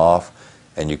kick them off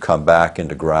and you come back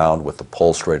into ground with the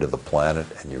pulse rate of the planet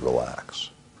and you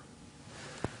relax.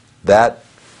 That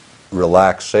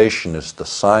relaxation is the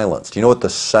silence. Do you know what the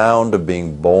sound of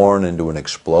being born into an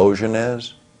explosion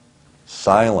is?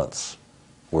 Silence.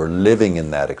 We're living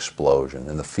in that explosion,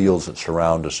 in the fields that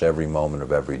surround us every moment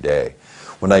of every day.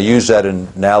 When I used that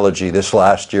analogy this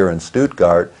last year in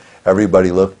Stuttgart,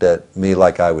 everybody looked at me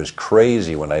like I was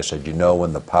crazy when I said, you know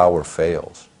when the power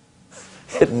fails.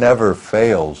 It never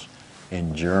fails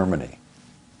in Germany.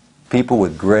 People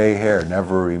with gray hair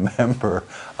never remember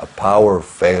a power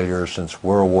failure since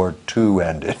World War II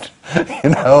ended.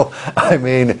 You know, I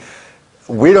mean,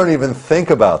 we don't even think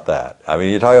about that. I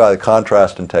mean, you talk about the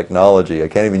contrast in technology. I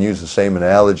can't even use the same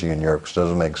analogy in Europe because it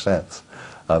doesn't make sense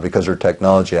because their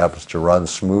technology happens to run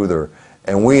smoother.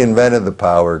 And we invented the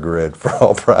power grid for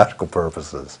all practical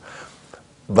purposes.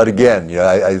 But again, you know,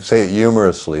 I say it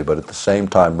humorously, but at the same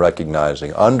time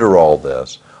recognizing under all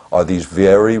this are these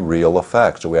very real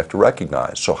effects that we have to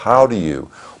recognize. So how do you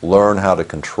learn how to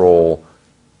control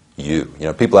you? You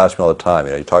know, people ask me all the time,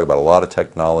 you know, you talk about a lot of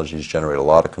technologies generate a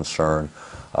lot of concern,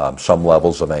 some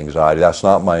levels of anxiety. That's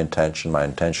not my intention. My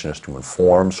intention is to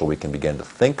inform so we can begin to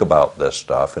think about this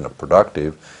stuff in a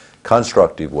productive,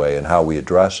 constructive way and how we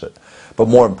address it. But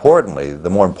more importantly, the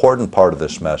more important part of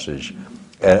this message,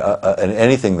 and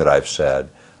anything that I've said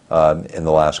in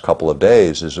the last couple of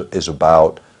days, is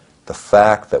about the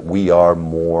fact that we are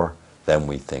more than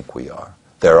we think we are.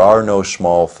 There are no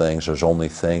small things. There's only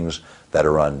things that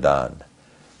are undone.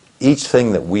 Each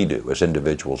thing that we do as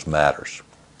individuals matters.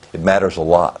 It matters a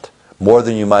lot, more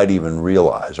than you might even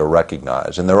realize or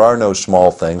recognize. And there are no small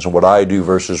things. And what I do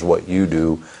versus what you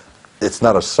do, it's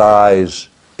not a size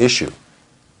issue.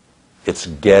 It's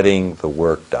getting the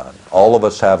work done. All of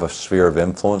us have a sphere of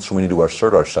influence, and we need to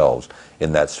assert ourselves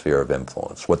in that sphere of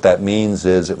influence. What that means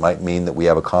is it might mean that we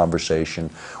have a conversation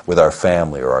with our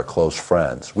family or our close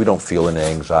friends. We don't feel any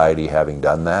anxiety having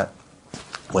done that.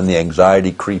 When the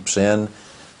anxiety creeps in,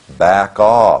 back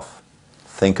off.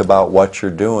 Think about what you're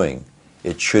doing.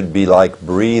 It should be like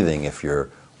breathing if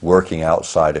you're working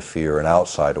outside of fear and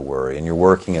outside of worry, and you're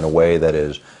working in a way that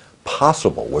is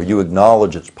possible, where you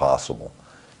acknowledge it's possible.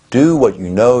 Do what you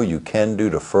know you can do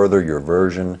to further your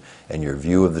version and your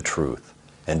view of the truth.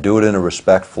 And do it in a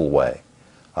respectful way.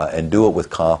 And do it with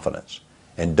confidence.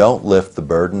 And don't lift the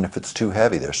burden if it's too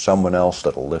heavy. There's someone else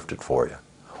that'll lift it for you.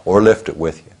 Or lift it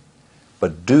with you.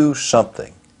 But do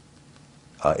something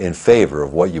in favor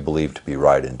of what you believe to be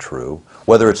right and true.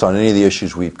 Whether it's on any of the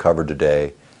issues we've covered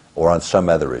today or on some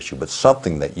other issue. But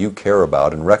something that you care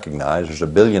about and recognize there's a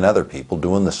billion other people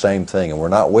doing the same thing. And we're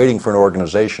not waiting for an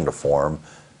organization to form.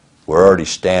 We're already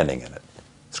standing in it.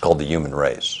 It's called the human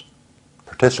race.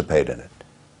 Participate in it.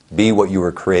 Be what you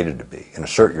were created to be, and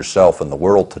assert yourself in the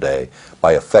world today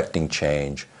by affecting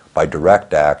change, by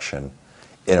direct action,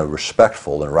 in a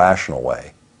respectful and rational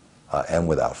way, and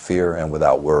without fear and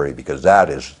without worry, because that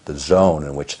is the zone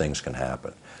in which things can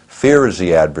happen. Fear is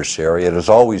the adversary. It has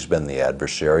always been the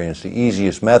adversary, and it's the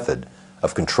easiest method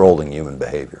of controlling human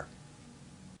behavior.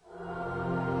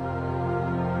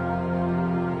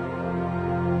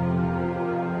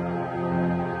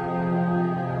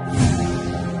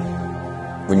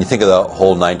 when you think of the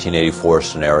whole 1984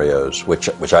 scenarios,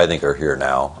 which I think are here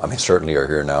now, I mean certainly are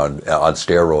here now on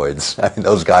steroids. I mean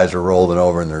those guys are rolling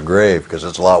over in their grave because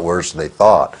it's a lot worse than they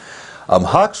thought.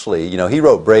 Huxley, you know, he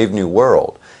wrote Brave New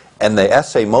World, and the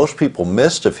essay most people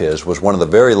missed of his was one of the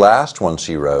very last ones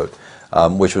he wrote,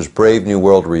 which was Brave New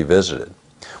World Revisited.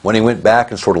 When he went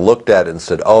back and sort of looked at it and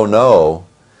said, oh no,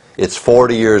 it's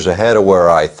 40 years ahead of where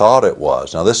I thought it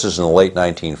was. Now this is in the late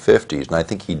 1950s, and I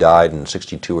think he died in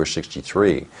 62 or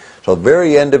 63. So the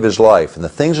very end of his life, and the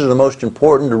things that are the most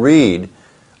important to read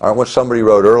aren't what somebody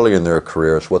wrote early in their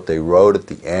career, it's what they wrote at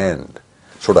the end,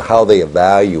 sort of how they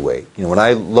evaluate. You know, when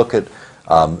I look at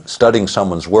studying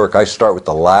someone's work, I start with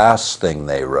the last thing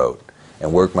they wrote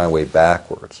and work my way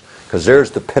backwards, because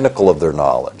there's the pinnacle of their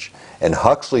knowledge. And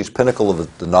Huxley's pinnacle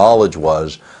of the knowledge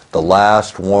was the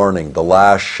last warning, the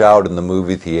last shout in the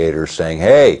movie theater saying,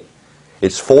 hey,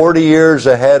 it's 40 years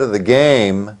ahead of the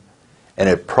game, and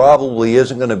it probably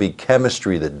isn't going to be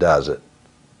chemistry that does it.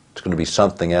 It's going to be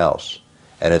something else.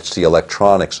 And it's the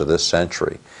electronics of this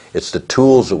century. It's the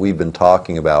tools that we've been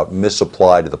talking about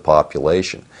misapplied to the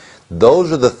population.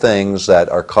 Those are the things that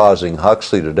are causing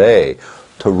Huxley today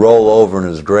to roll over in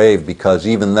his grave, because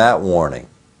even that warning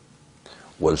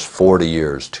was 40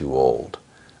 years too old.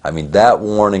 I mean, that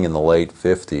warning in the late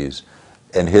 50s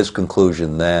and his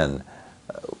conclusion then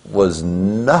was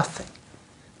nothing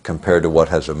compared to what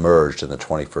has emerged in the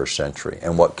 21st century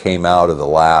and what came out of the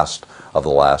last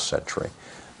century.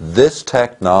 This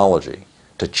technology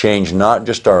to change not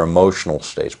just our emotional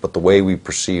states, but the way we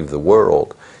perceive the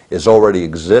world, already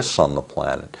exists on the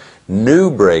planet. New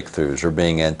breakthroughs are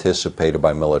being anticipated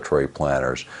by military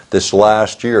planners. This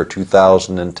last year,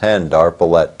 2010, DARPA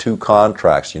let 2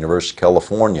 contracts, University of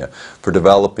California, for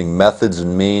developing methods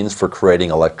and means for creating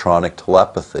electronic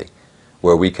telepathy,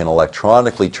 where we can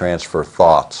electronically transfer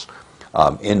thoughts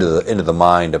into the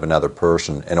mind of another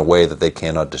person in a way that they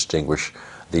cannot distinguish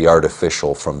the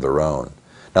artificial from their own.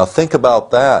 Now think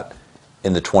about that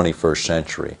in the 21st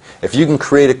century. If you can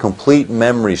create a complete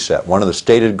memory set, one of the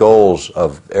stated goals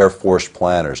of Air Force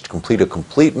planners, to complete a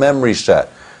complete memory set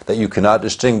that you cannot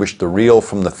distinguish the real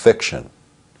from the fiction,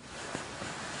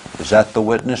 is that the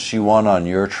witness you want on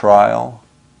your trial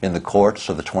in the courts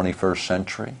of the 21st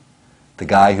century? The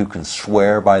guy who can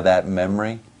swear by that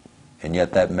memory, and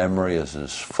yet that memory is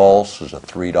as false as a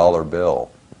 $3 bill.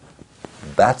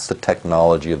 That's the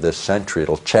technology of this century.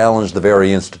 It'll challenge the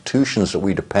very institutions that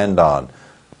we depend on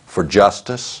for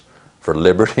justice, for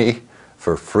liberty,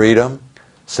 for freedom.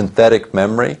 Synthetic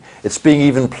memory. It's being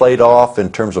even played off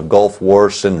in terms of Gulf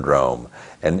War syndrome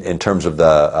and in terms of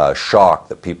the shock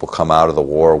that people come out of the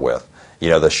war with. You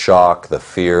know, the shock, the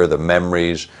fear, the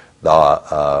memories,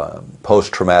 the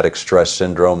post-traumatic stress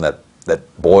syndrome that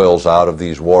boils out of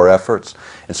these war efforts.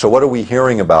 And so what are we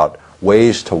hearing about?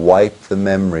 Ways to wipe the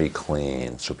memory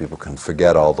clean so people can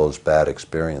forget all those bad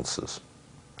experiences.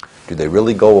 Do they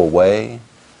really go away,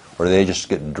 or do they just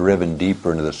get driven deeper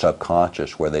into the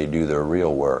subconscious where they do their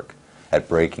real work at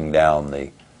breaking down the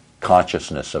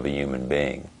consciousness of a human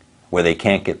being, where they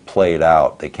can't get played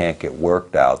out, they can't get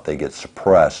worked out, they get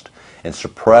suppressed, and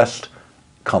suppressed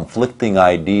conflicting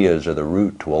ideas are the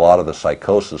root to a lot of the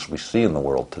psychosis we see in the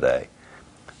world today.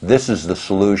 This is the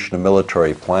solution of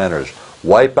military planners.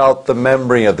 Wipe out the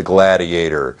memory of the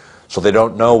gladiator so they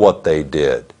don't know what they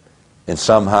did. And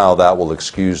somehow that will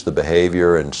excuse the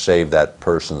behavior and save that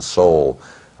person's soul.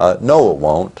 No, it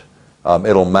won't.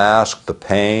 It'll mask the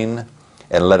pain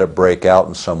and let it break out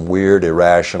in some weird,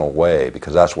 irrational way,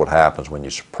 because that's what happens when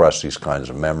you suppress these kinds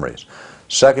of memories.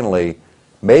 Secondly,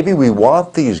 maybe we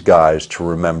want these guys to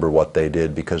remember what they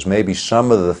did because maybe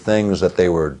some of the things that they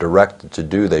were directed to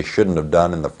do they shouldn't have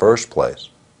done in the first place.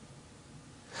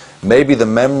 Maybe the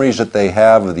memories that they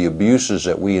have of the abuses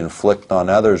that we inflict on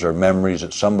others are memories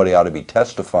that somebody ought to be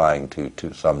testifying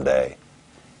to someday,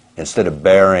 instead of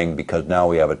bearing, because now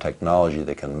we have a technology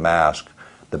that can mask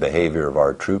the behavior of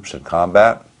our troops in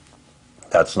combat.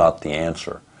 That's not the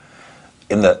answer.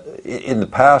 In the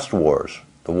past wars,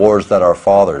 the wars that our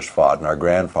fathers fought and our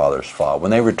grandfathers fought,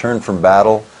 when they returned from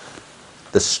battle,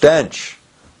 the stench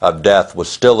of death was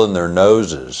still in their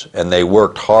noses, and they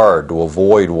worked hard to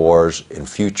avoid wars and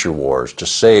future wars, to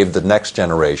save the next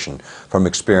generation from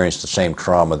experiencing the same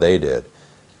trauma they did.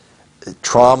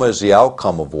 Trauma is the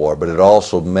outcome of war, but it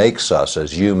also makes us,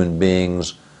 as human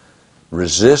beings,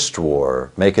 resist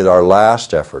war, make it our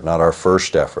last effort, not our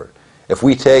first effort. If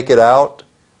we take it out,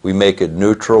 we make it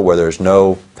neutral, where there's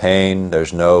no pain,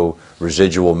 there's no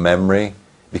residual memory.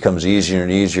 It becomes easier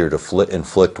and easier to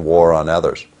inflict war on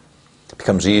others. It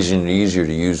becomes easier and easier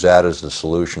to use that as the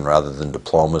solution rather than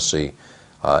diplomacy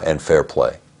and fair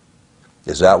play.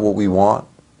 Is that what we want?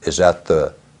 Is that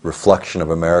the reflection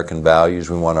of American values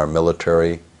we want our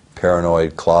military,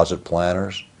 paranoid closet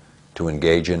planners to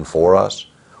engage in for us?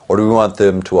 Or do we want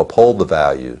them to uphold the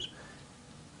values,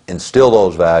 instill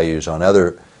those values on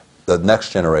the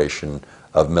next generation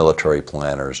of military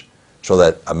planners, so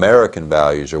that American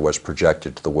values are what's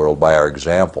projected to the world by our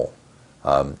example,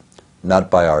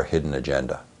 not by our hidden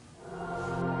agenda?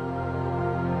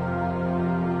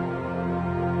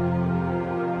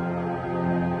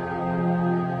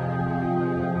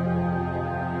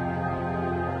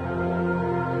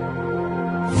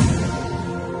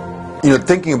 You know,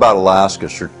 thinking about Alaska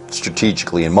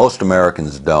strategically, and most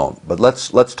Americans don't, but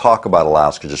let's talk about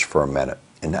Alaska just for a minute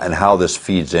and how this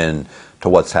feeds in to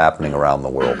what's happening around the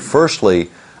world.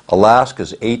 Firstly, Alaska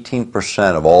is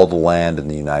 18% of all the land in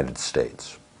the United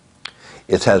States.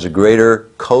 It has a greater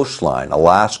coastline,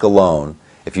 Alaska alone.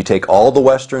 If you take all the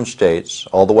western states,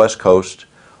 all the west coast,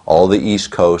 all the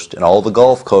east coast, and all the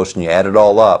Gulf Coast, and you add it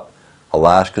all up,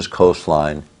 Alaska's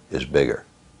coastline is bigger.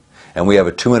 And we have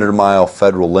a 200-mile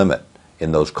federal limit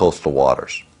in those coastal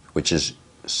waters, which is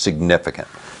significant.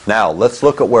 Now, let's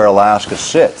look at where Alaska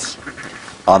sits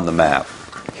on the map.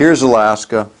 Here's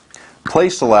Alaska.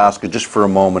 Place Alaska just for a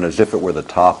moment as if it were the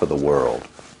top of the world.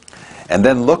 And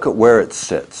then look at where it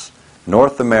sits.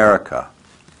 North America.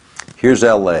 Here's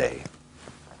LA.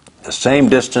 The same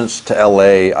distance to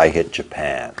LA, I hit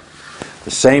Japan.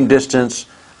 The same distance,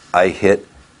 I hit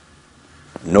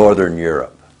Northern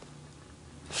Europe.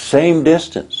 Same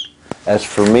distance as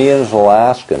for me as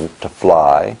Alaskan to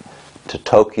fly to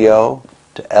Tokyo,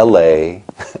 to LA,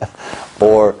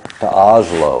 or to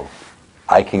Oslo.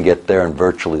 I can get there in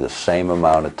virtually the same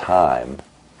amount of time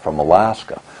from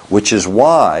Alaska, which is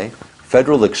why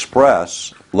Federal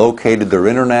Express located their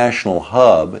international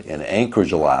hub in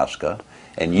Anchorage, Alaska,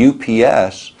 and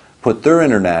UPS put their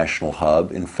international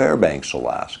hub in Fairbanks,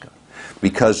 Alaska,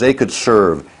 because they could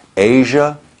serve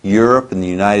Asia, Europe, and the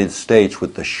United States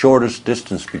with the shortest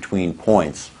distance between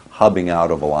points, hubbing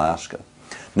out of Alaska.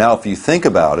 Now, if you think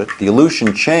about it, the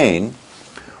Aleutian chain,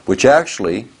 which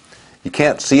actually, you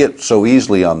can't see it so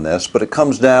easily on this, but it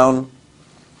comes down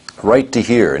right to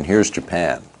here, and here's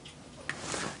Japan.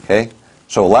 Okay?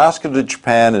 So Alaska to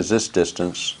Japan is this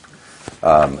distance.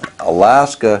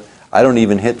 Alaska, I don't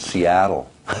even hit Seattle.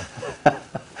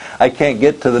 I can't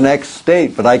get to the next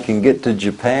state, but I can get to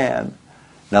Japan.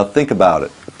 Now think about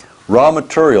it. Raw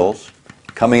materials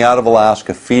coming out of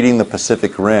Alaska, feeding the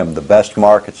Pacific Rim, the best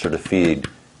markets are to feed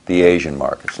the Asian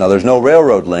markets. Now there's no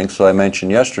railroad link, so I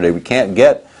mentioned yesterday, we can't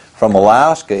get from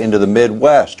Alaska into the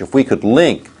Midwest. If we could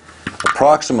link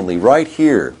approximately right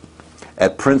here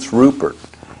at Prince Rupert,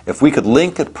 if we could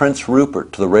link at Prince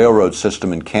Rupert to the railroad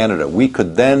system in Canada, we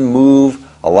could then move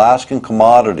Alaskan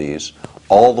commodities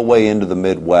all the way into the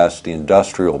Midwest, the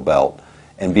industrial belt,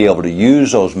 and be able to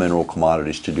use those mineral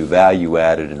commodities to do value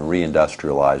added and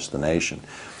reindustrialize the nation.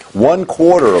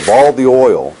 1/4 of all the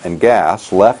oil and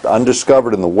gas left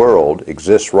undiscovered in the world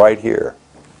exists right here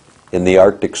in the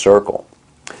Arctic Circle.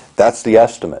 That's the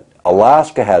estimate.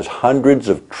 Alaska has hundreds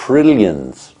of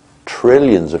trillions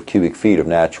of cubic feet of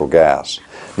natural gas.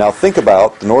 Now think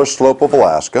about the North Slope of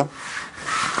Alaska,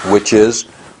 which is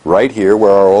right here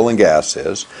where our oil and gas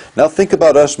is. Now think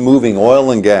about us moving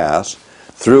oil and gas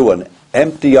through an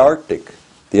empty Arctic.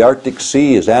 The Arctic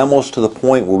Sea is almost to the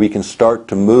point where we can start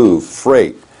to move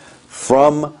freight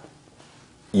from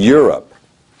Europe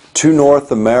to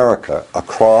North America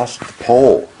across the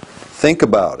pole. Think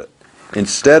about it.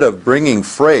 Instead of bringing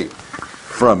freight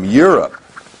from Europe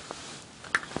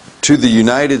to the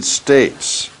United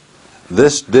States,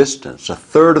 this distance,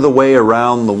 1/3 of the way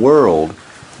around the world,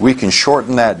 we can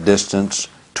shorten that distance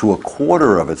to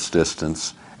 1/4 of its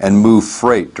distance and move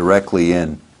freight directly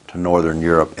in to Northern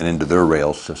Europe and into their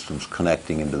rail systems,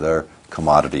 connecting into their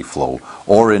commodity flow,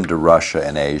 or into Russia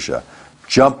and Asia,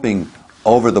 jumping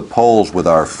over the poles with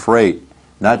our freight,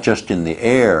 not just in the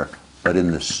air, but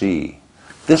in the sea.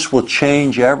 This will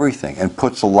change everything and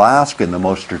puts Alaska in the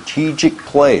most strategic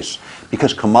place,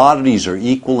 because commodities are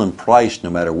equal in price no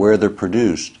matter where they're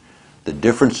produced. The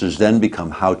differences then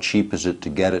become how cheap is it to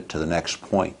get it to the next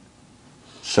point.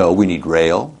 So we need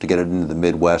rail to get it into the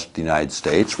Midwest of the United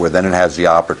States, where then it has the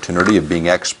opportunity of being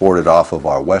exported off of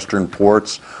our western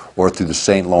ports or through the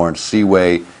St. Lawrence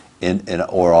Seaway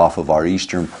or off of our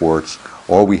eastern ports,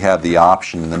 or we have the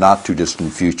option in the not too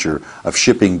distant future of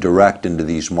shipping direct into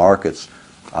these markets,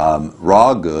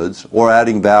 raw goods, or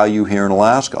adding value here in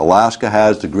Alaska. Alaska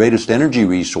has the greatest energy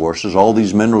resources. All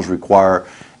these minerals require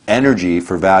energy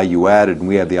for value added, and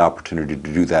we have the opportunity to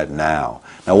do that now.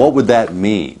 Now what would that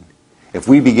mean? If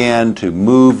we began to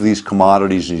move these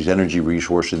commodities, these energy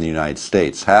resources in the United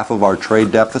States, half of our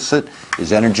trade deficit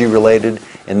is energy related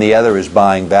and the other is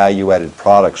buying value-added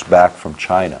products back from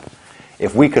China.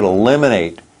 If we could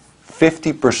eliminate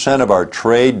 50% of our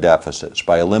trade deficits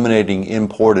by eliminating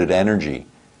imported energy,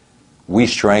 we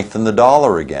strengthen the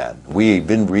dollar again. We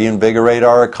reinvigorate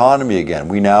our economy again.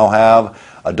 We now have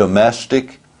a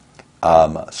domestic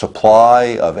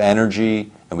supply of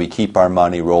energy, and we keep our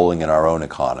money rolling in our own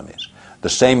economies. The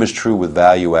same is true with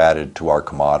value added to our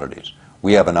commodities.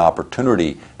 We have an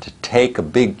opportunity to take a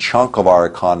big chunk of our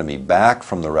economy back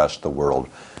from the rest of the world,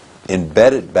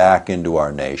 embed it back into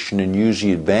our nation, and use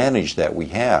the advantage that we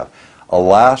have.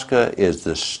 Alaska is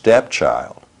the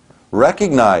stepchild.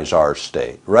 Recognize our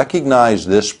state. Recognize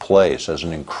this place as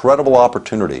an incredible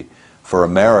opportunity for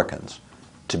Americans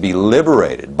to be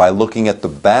liberated by looking at the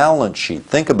balance sheet.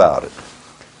 Think about it.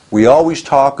 We always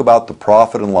talk about the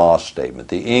profit and loss statement,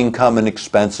 the income and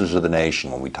expenses of the nation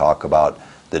when we talk about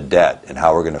the debt and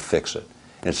how we're going to fix it.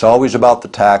 And it's always about the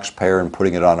taxpayer and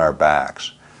putting it on our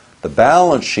backs. The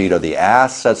balance sheet are the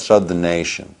assets of the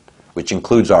nation, which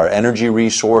includes our energy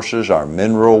resources, our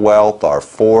mineral wealth, our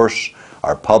forests,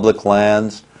 our public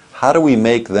lands. How do we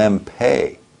make them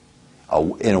pay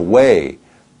in a way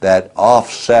that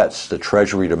offsets the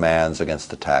Treasury demands against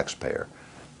the taxpayer?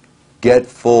 Get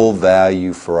full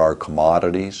value for our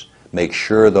commodities. Make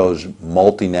sure those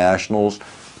multinationals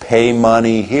pay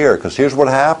money here, because here's what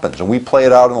happens, and we play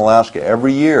it out in Alaska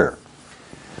every year.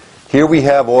 Here we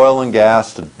have oil and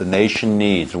gas that the nation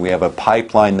needs, and we have a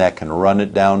pipeline that can run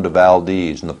it down to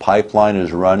Valdez, and the pipeline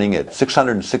is running at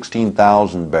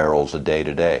 616,000 barrels a day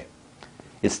today.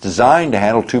 It's designed to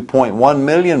handle 2.1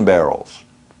 million barrels.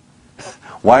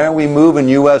 Why aren't we moving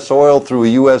U.S. oil through a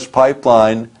U.S.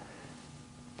 pipeline?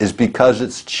 Is because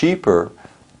it's cheaper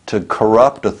to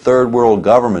corrupt a third world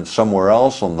government somewhere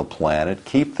else on the planet,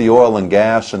 keep the oil and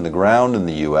gas in the ground in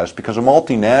the U.S., because a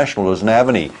multinational doesn't have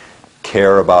any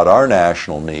care about our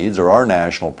national needs or our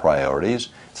national priorities.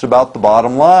 It's about the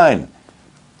bottom line.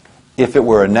 If it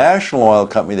were a national oil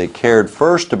company that cared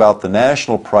first about the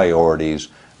national priorities,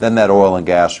 then that oil and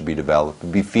gas would be developed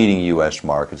and be feeding U.S.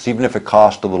 markets, even if it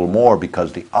cost a little more,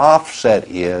 because the offset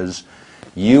is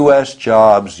U.S.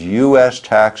 jobs, U.S.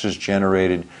 taxes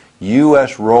generated,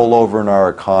 U.S. rollover in our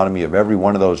economy of every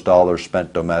one of those dollars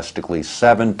spent domestically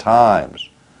 7 times.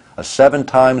 A 7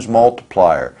 times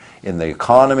multiplier in the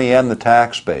economy and the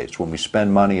tax base when we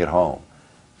spend money at home.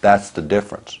 That's the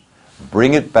difference.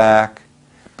 Bring it back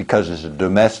because it's a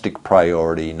domestic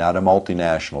priority, not a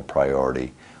multinational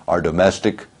priority. Our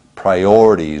domestic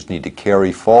priorities need to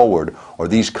carry forward, or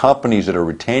these companies that are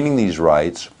retaining these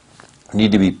rights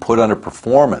need to be put under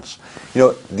performance. You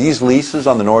know, these leases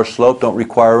on the North Slope don't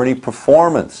require any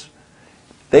performance.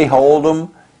 They hold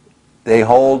them,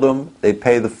 they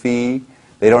pay the fee,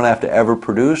 they don't have to ever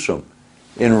produce them.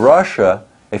 In Russia,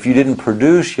 if you didn't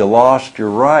produce, you lost your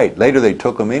right. Later they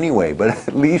took them anyway, but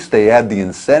at least they had the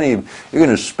incentive. You're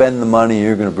going to spend the money,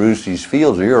 you're going to produce these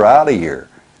fields, or you're out of here.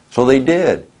 So they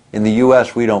did. In the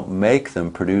U.S., we don't make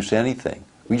them produce anything.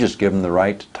 We just give them the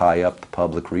right to tie up the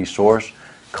public resource,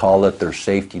 call it their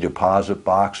safety deposit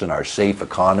box in our safe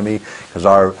economy, because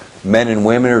our men and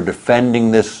women are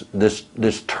defending this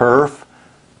turf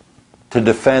to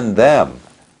defend them,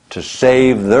 to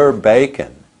save their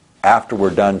bacon after we're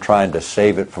done trying to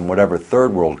save it from whatever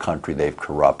third world country they've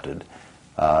corrupted.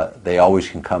 They always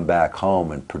can come back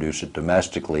home and produce it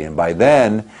domestically, and by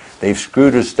then they've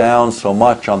screwed us down so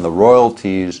much on the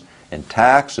royalties and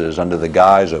taxes under the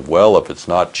guise of, well, if it's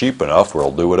not cheap enough,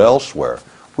 we'll do it elsewhere.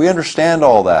 We understand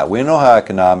all that. We know how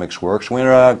economics works. We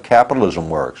know how capitalism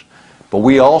works. But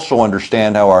we also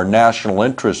understand how our national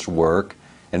interests work,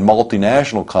 and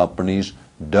multinational companies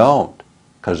don't,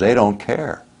 because they don't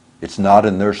care. It's not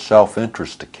in their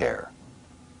self-interest to care.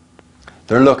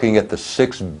 They're looking at the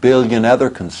 6 billion other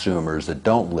consumers that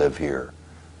don't live here,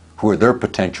 who are their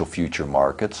potential future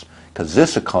markets, because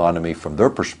this economy, from their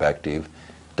perspective,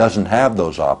 doesn't have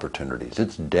those opportunities.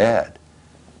 It's dead.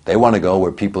 They want to go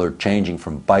where people are changing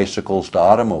from bicycles to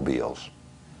automobiles,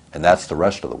 and that's the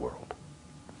rest of the world.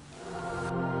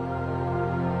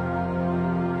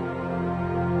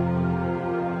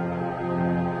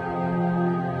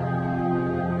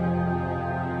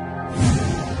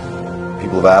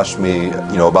 People have asked me,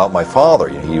 about my father.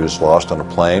 He was lost on a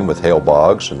plane with Hale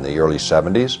Boggs in the early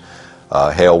 70s.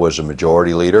 Hale was a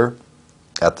majority leader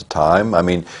at the time. I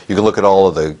mean, you can look at all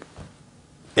of the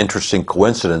interesting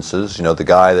coincidences. The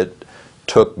guy that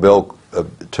took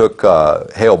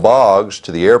Hale Boggs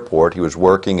to the airport, he was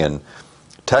working in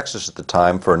Texas at the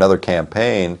time for another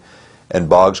campaign, and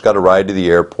Boggs got a ride to the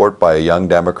airport by a young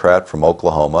Democrat from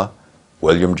Oklahoma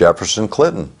William Jefferson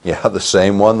Clinton. Yeah, the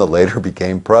same one that later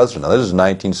became president. Now, this is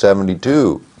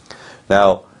 1972.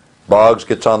 Now, Boggs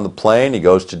gets on the plane, he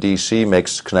goes to D.C.,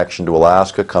 makes a connection to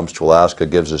Alaska, comes to Alaska,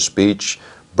 gives a speech,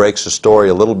 breaks the story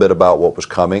a little bit about what was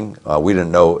coming. We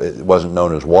didn't know, it wasn't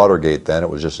known as Watergate then, it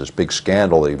was just this big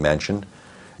scandal that he mentioned.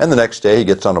 And the next day he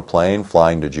gets on a plane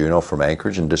flying to Juneau from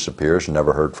Anchorage and disappears and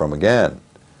never heard from again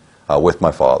with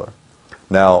my father.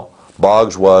 Now,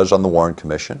 Boggs was on the Warren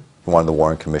Commission. He wanted the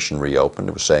Warren Commission reopened.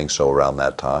 It was saying so around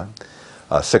that time.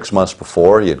 6 months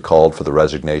before, he had called for the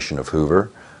resignation of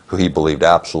Hoover, who he believed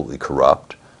absolutely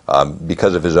corrupt.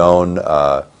 Because of his own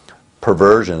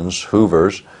perversions,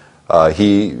 Hoover's,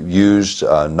 he used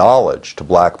knowledge to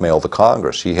blackmail the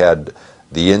Congress. He had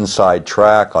the inside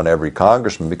track on every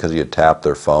congressman because he had tapped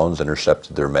their phones,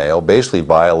 intercepted their mail, basically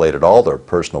violated all their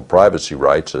personal privacy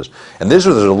rights. And this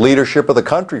was the leadership of the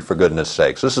country, for goodness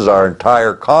sakes. This is our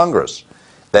entire Congress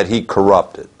that he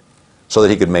corrupted so that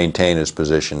he could maintain his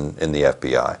position in the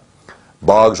FBI.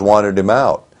 Boggs wanted him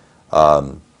out.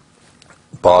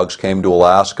 Boggs came to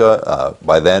Alaska.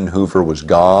 By then Hoover was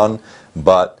gone,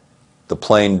 but the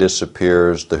plane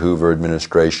disappears, the Hoover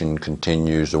administration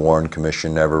continues, the Warren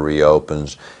Commission never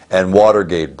reopens, and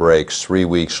Watergate breaks 3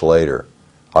 weeks later.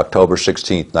 October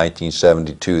 16th,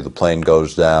 1972, the plane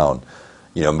goes down.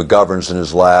 You know, McGovern's in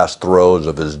his last throes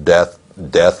of his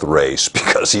death race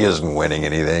because he isn't winning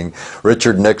anything.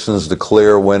 Richard Nixon's the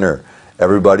clear winner.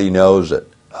 Everybody knows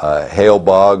it. Hale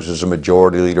Boggs is a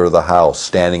majority leader of the House,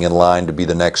 standing in line to be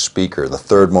the next speaker, the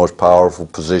third most powerful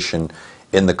position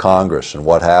in the Congress. And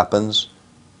what happens?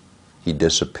 He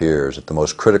disappears at the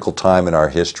most critical time in our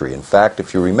history. In fact,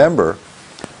 if you remember,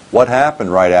 what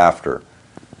happened right after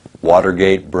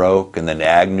Watergate broke and then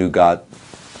Agnew got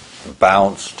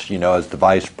bounced, you know, as the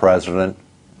vice president?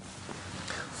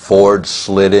 Ford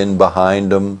slid in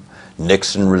behind him.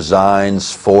 Nixon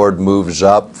resigns, Ford moves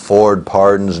up, Ford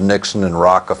pardons Nixon, and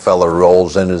Rockefeller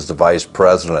rolls in as the vice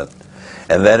president.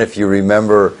 And then if you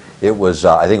remember, it was,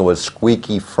 I think it was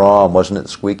Squeaky Fromm, wasn't it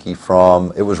Squeaky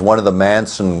Fromm? It was one of the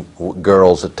Manson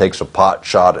girls that takes a pot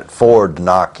shot at Ford to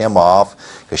knock him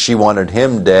off because she wanted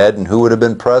him dead, and who would have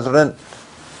been president?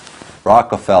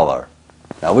 Rockefeller.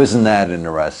 Now isn't that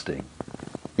interesting?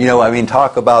 You know, I mean,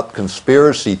 talk about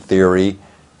conspiracy theory.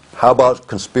 How about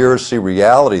conspiracy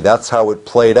reality? That's how it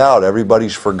played out.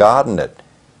 Everybody's forgotten it.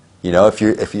 You know, if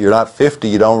you're not 50,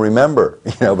 you don't remember.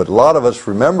 You know, but a lot of us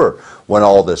remember when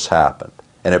all this happened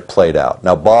and it played out.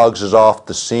 Now Boggs is off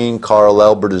the scene. Carl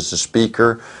Elbert is the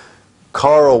speaker.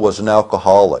 Carl was an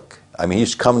alcoholic. I mean,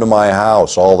 he's come to my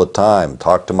house all the time,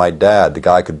 talked to my dad. The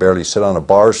guy could barely sit on a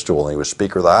bar stool, and he was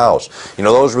Speaker of the House. You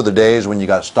know, those were the days when you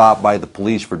got stopped by the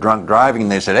police for drunk driving,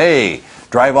 and they said, hey,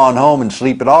 drive on home and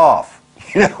sleep it off.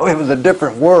 You know, it was a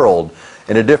different world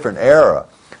in a different era.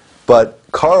 But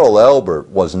Carl Elbert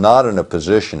was not in a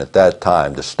position at that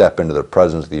time to step into the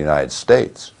President of the United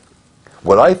States.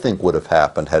 What I think would have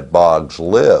happened had Boggs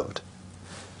lived,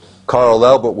 Carl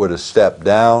Elbert would have stepped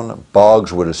down,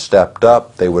 Boggs would have stepped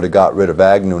up, they would have got rid of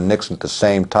Agnew and Nixon at the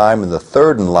same time, and the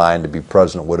third in line to be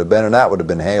president would have been, and that would have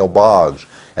been Hale Boggs,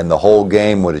 and the whole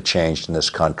game would have changed in this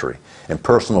country. And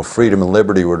personal freedom and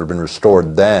liberty would have been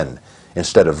restored then,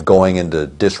 instead of going into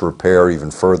disrepair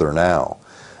even further now.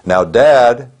 Now,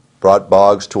 Dad brought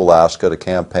Boggs to Alaska to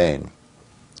campaign.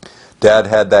 Dad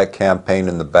had that campaign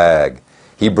in the bag.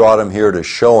 He brought him here to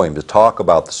show him, to talk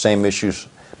about the same issues,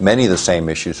 many of the same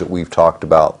issues that we've talked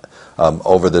about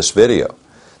over this video.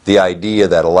 The idea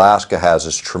that Alaska has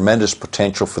this tremendous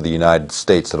potential for the United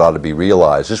States that ought to be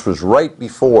realized. This was right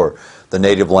before the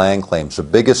native land claims, the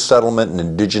biggest settlement in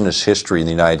indigenous history in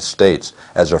the United States.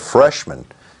 As a freshman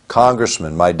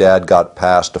Congressman, my dad got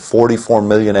passed a 44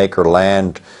 million acre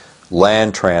land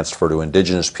transfer to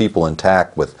indigenous people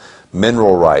intact with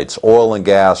mineral rights, oil and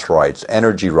gas rights,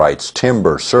 energy rights,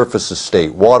 timber, surface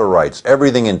estate, water rights,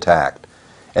 everything intact.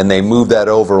 And they moved that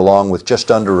over along with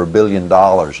just under $1 billion in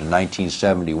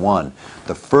 1971,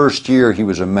 the first year he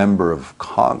was a member of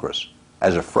Congress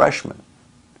as a freshman.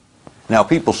 Now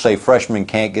people say freshmen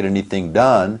can't get anything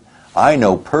done. I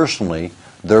know personally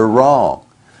they're wrong.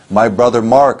 My brother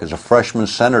Mark is a freshman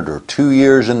senator, 2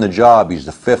 years in the job. He's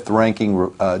the fifth ranking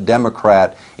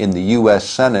Democrat in the U.S.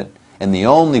 Senate and the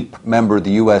only member of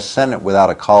the U.S. Senate without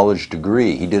a college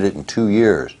degree. He did it in 2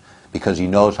 years because he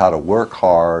knows how to work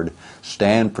hard,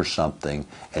 stand for something,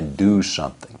 and do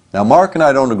something. Now, Mark and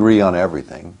I don't agree on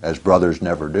everything, as brothers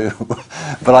never do,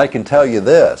 but I can tell you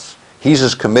this. He's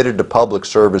as committed to public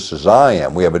service as I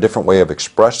am. We have a different way of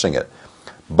expressing it.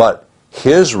 But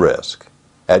his risk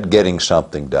at getting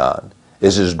something done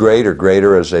is as great or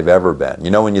greater as they've ever been.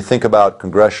 You know, when you think about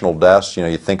congressional deaths, you know,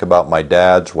 you think about my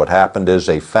dad's, what happened is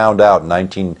they found out in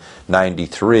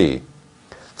 1993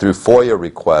 through FOIA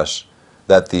requests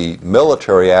that the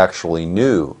military actually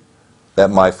knew that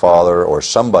my father or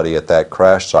somebody at that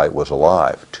crash site was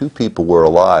alive. 2 people were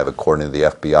alive, according to the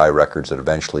FBI records that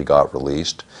eventually got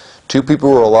released. 2 people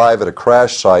were alive at a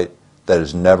crash site that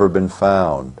has never been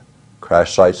found.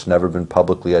 Crash site's never been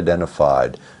publicly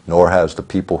identified, nor has the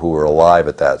people who were alive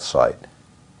at that site.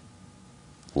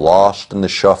 Lost in the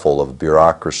shuffle of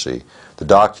bureaucracy. The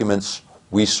documents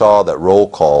we saw that roll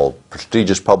call,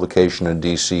 prestigious publication in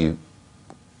D.C.,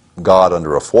 got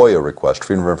under a FOIA request,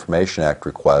 Freedom of Information Act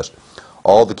request,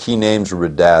 all the key names were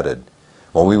redacted.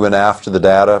 When we went after the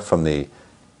data from the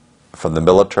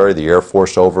military, the Air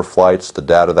Force overflights, the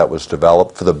data that was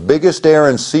developed for the biggest air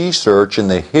and sea search in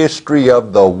the history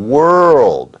of the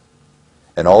world,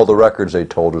 and all the records they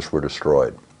told us were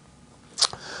destroyed.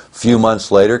 A few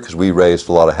months later, because we raised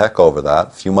a lot of heck over that,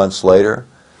 a few months later,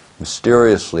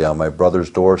 mysteriously on my brother's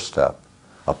doorstep,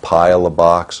 a pile of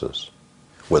boxes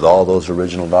with all those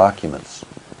original documents,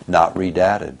 not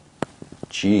redated.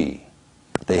 Gee,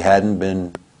 they hadn't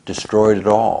been destroyed at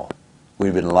all.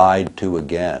 We'd been lied to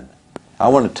again. I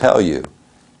want to tell you,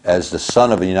 as the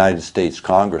son of a United States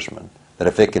Congressman, that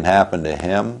if it can happen to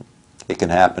him, it can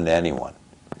happen to anyone.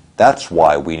 That's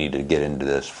why we need to get into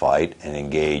this fight and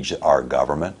engage our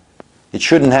government. It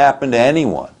shouldn't happen to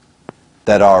anyone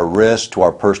that our risk to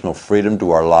our personal freedom,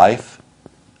 to our life,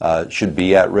 should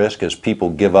be at risk as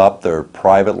people give up their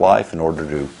private life in order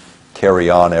to carry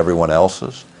on everyone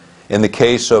else's. In the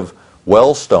case of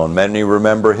Wellstone, many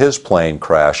remember his plane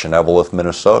crash in Eveleth,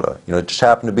 Minnesota. You know, it just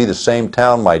happened to be the same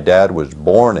town my dad was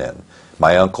born in.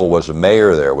 My uncle was a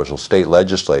mayor there, was a state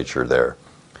legislature there.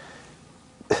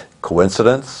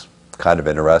 Coincidence? Kind of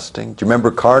interesting. Do you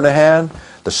remember Carnahan,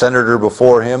 the senator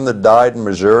before him that died in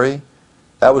Missouri?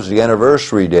 That was the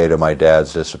anniversary date of my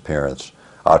dad's disappearance,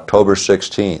 October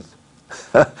 16th.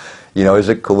 You know, is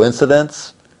it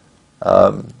coincidence?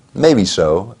 Maybe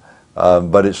so,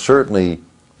 but it certainly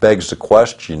begs the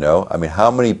question, you know. I mean, how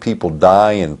many people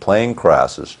die in plane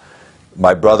crashes?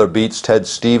 My brother beats Ted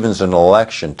Stevens in an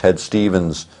election. Ted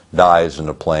Stevens dies in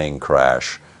a plane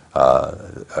crash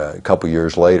a couple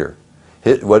years later.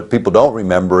 What people don't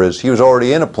remember is he was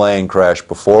already in a plane crash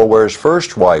before where his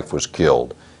first wife was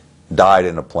killed, died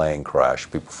in a plane crash.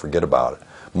 People forget about it.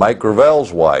 Mike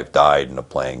Gravel's wife died in a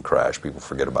plane crash. People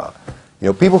forget about it. You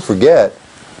know, people forget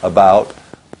about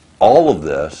all of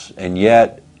this, and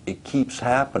yet it keeps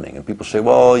happening. And people say,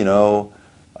 well, you know,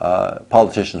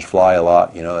 politicians fly a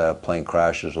lot, you know, that plane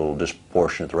crashes a little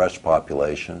disproportionate to the rest of the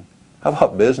population. How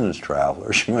about business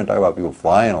travelers? You want to talk about people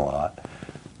flying a lot.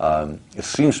 It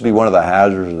seems to be one of the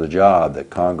hazards of the job that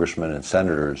congressmen and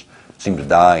senators seem to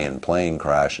die in plane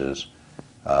crashes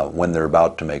when they're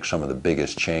about to make some of the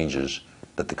biggest changes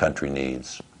that the country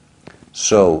needs.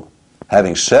 So,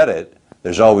 having said it,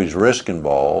 there's always risk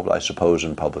involved, I suppose,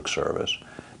 in public service.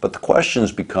 But the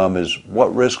questions become is,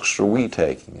 what risks are we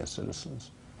taking as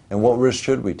citizens? And what risks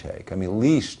should we take? I mean, at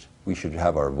least we should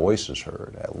have our voices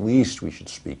heard. At least we should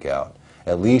speak out.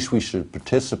 At least we should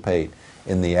participate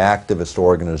in the activist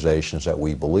organizations that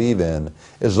we believe in,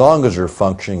 as long as they're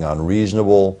functioning on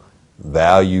reasonable,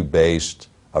 value-based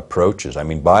approaches. I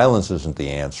mean, violence isn't the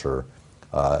answer.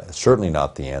 Certainly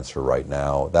not the answer right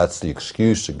now. That's the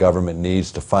excuse the government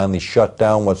needs to finally shut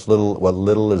down what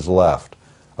little is left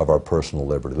of our personal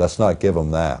liberty. Let's not give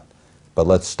them that. But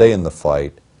let's stay in the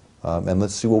fight, and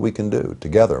let's see what we can do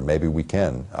together. Maybe we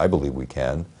can, I believe we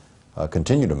can,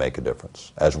 continue to make a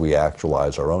difference as we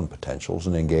actualize our own potentials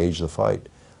and engage the fight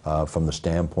from the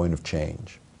standpoint of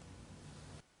change.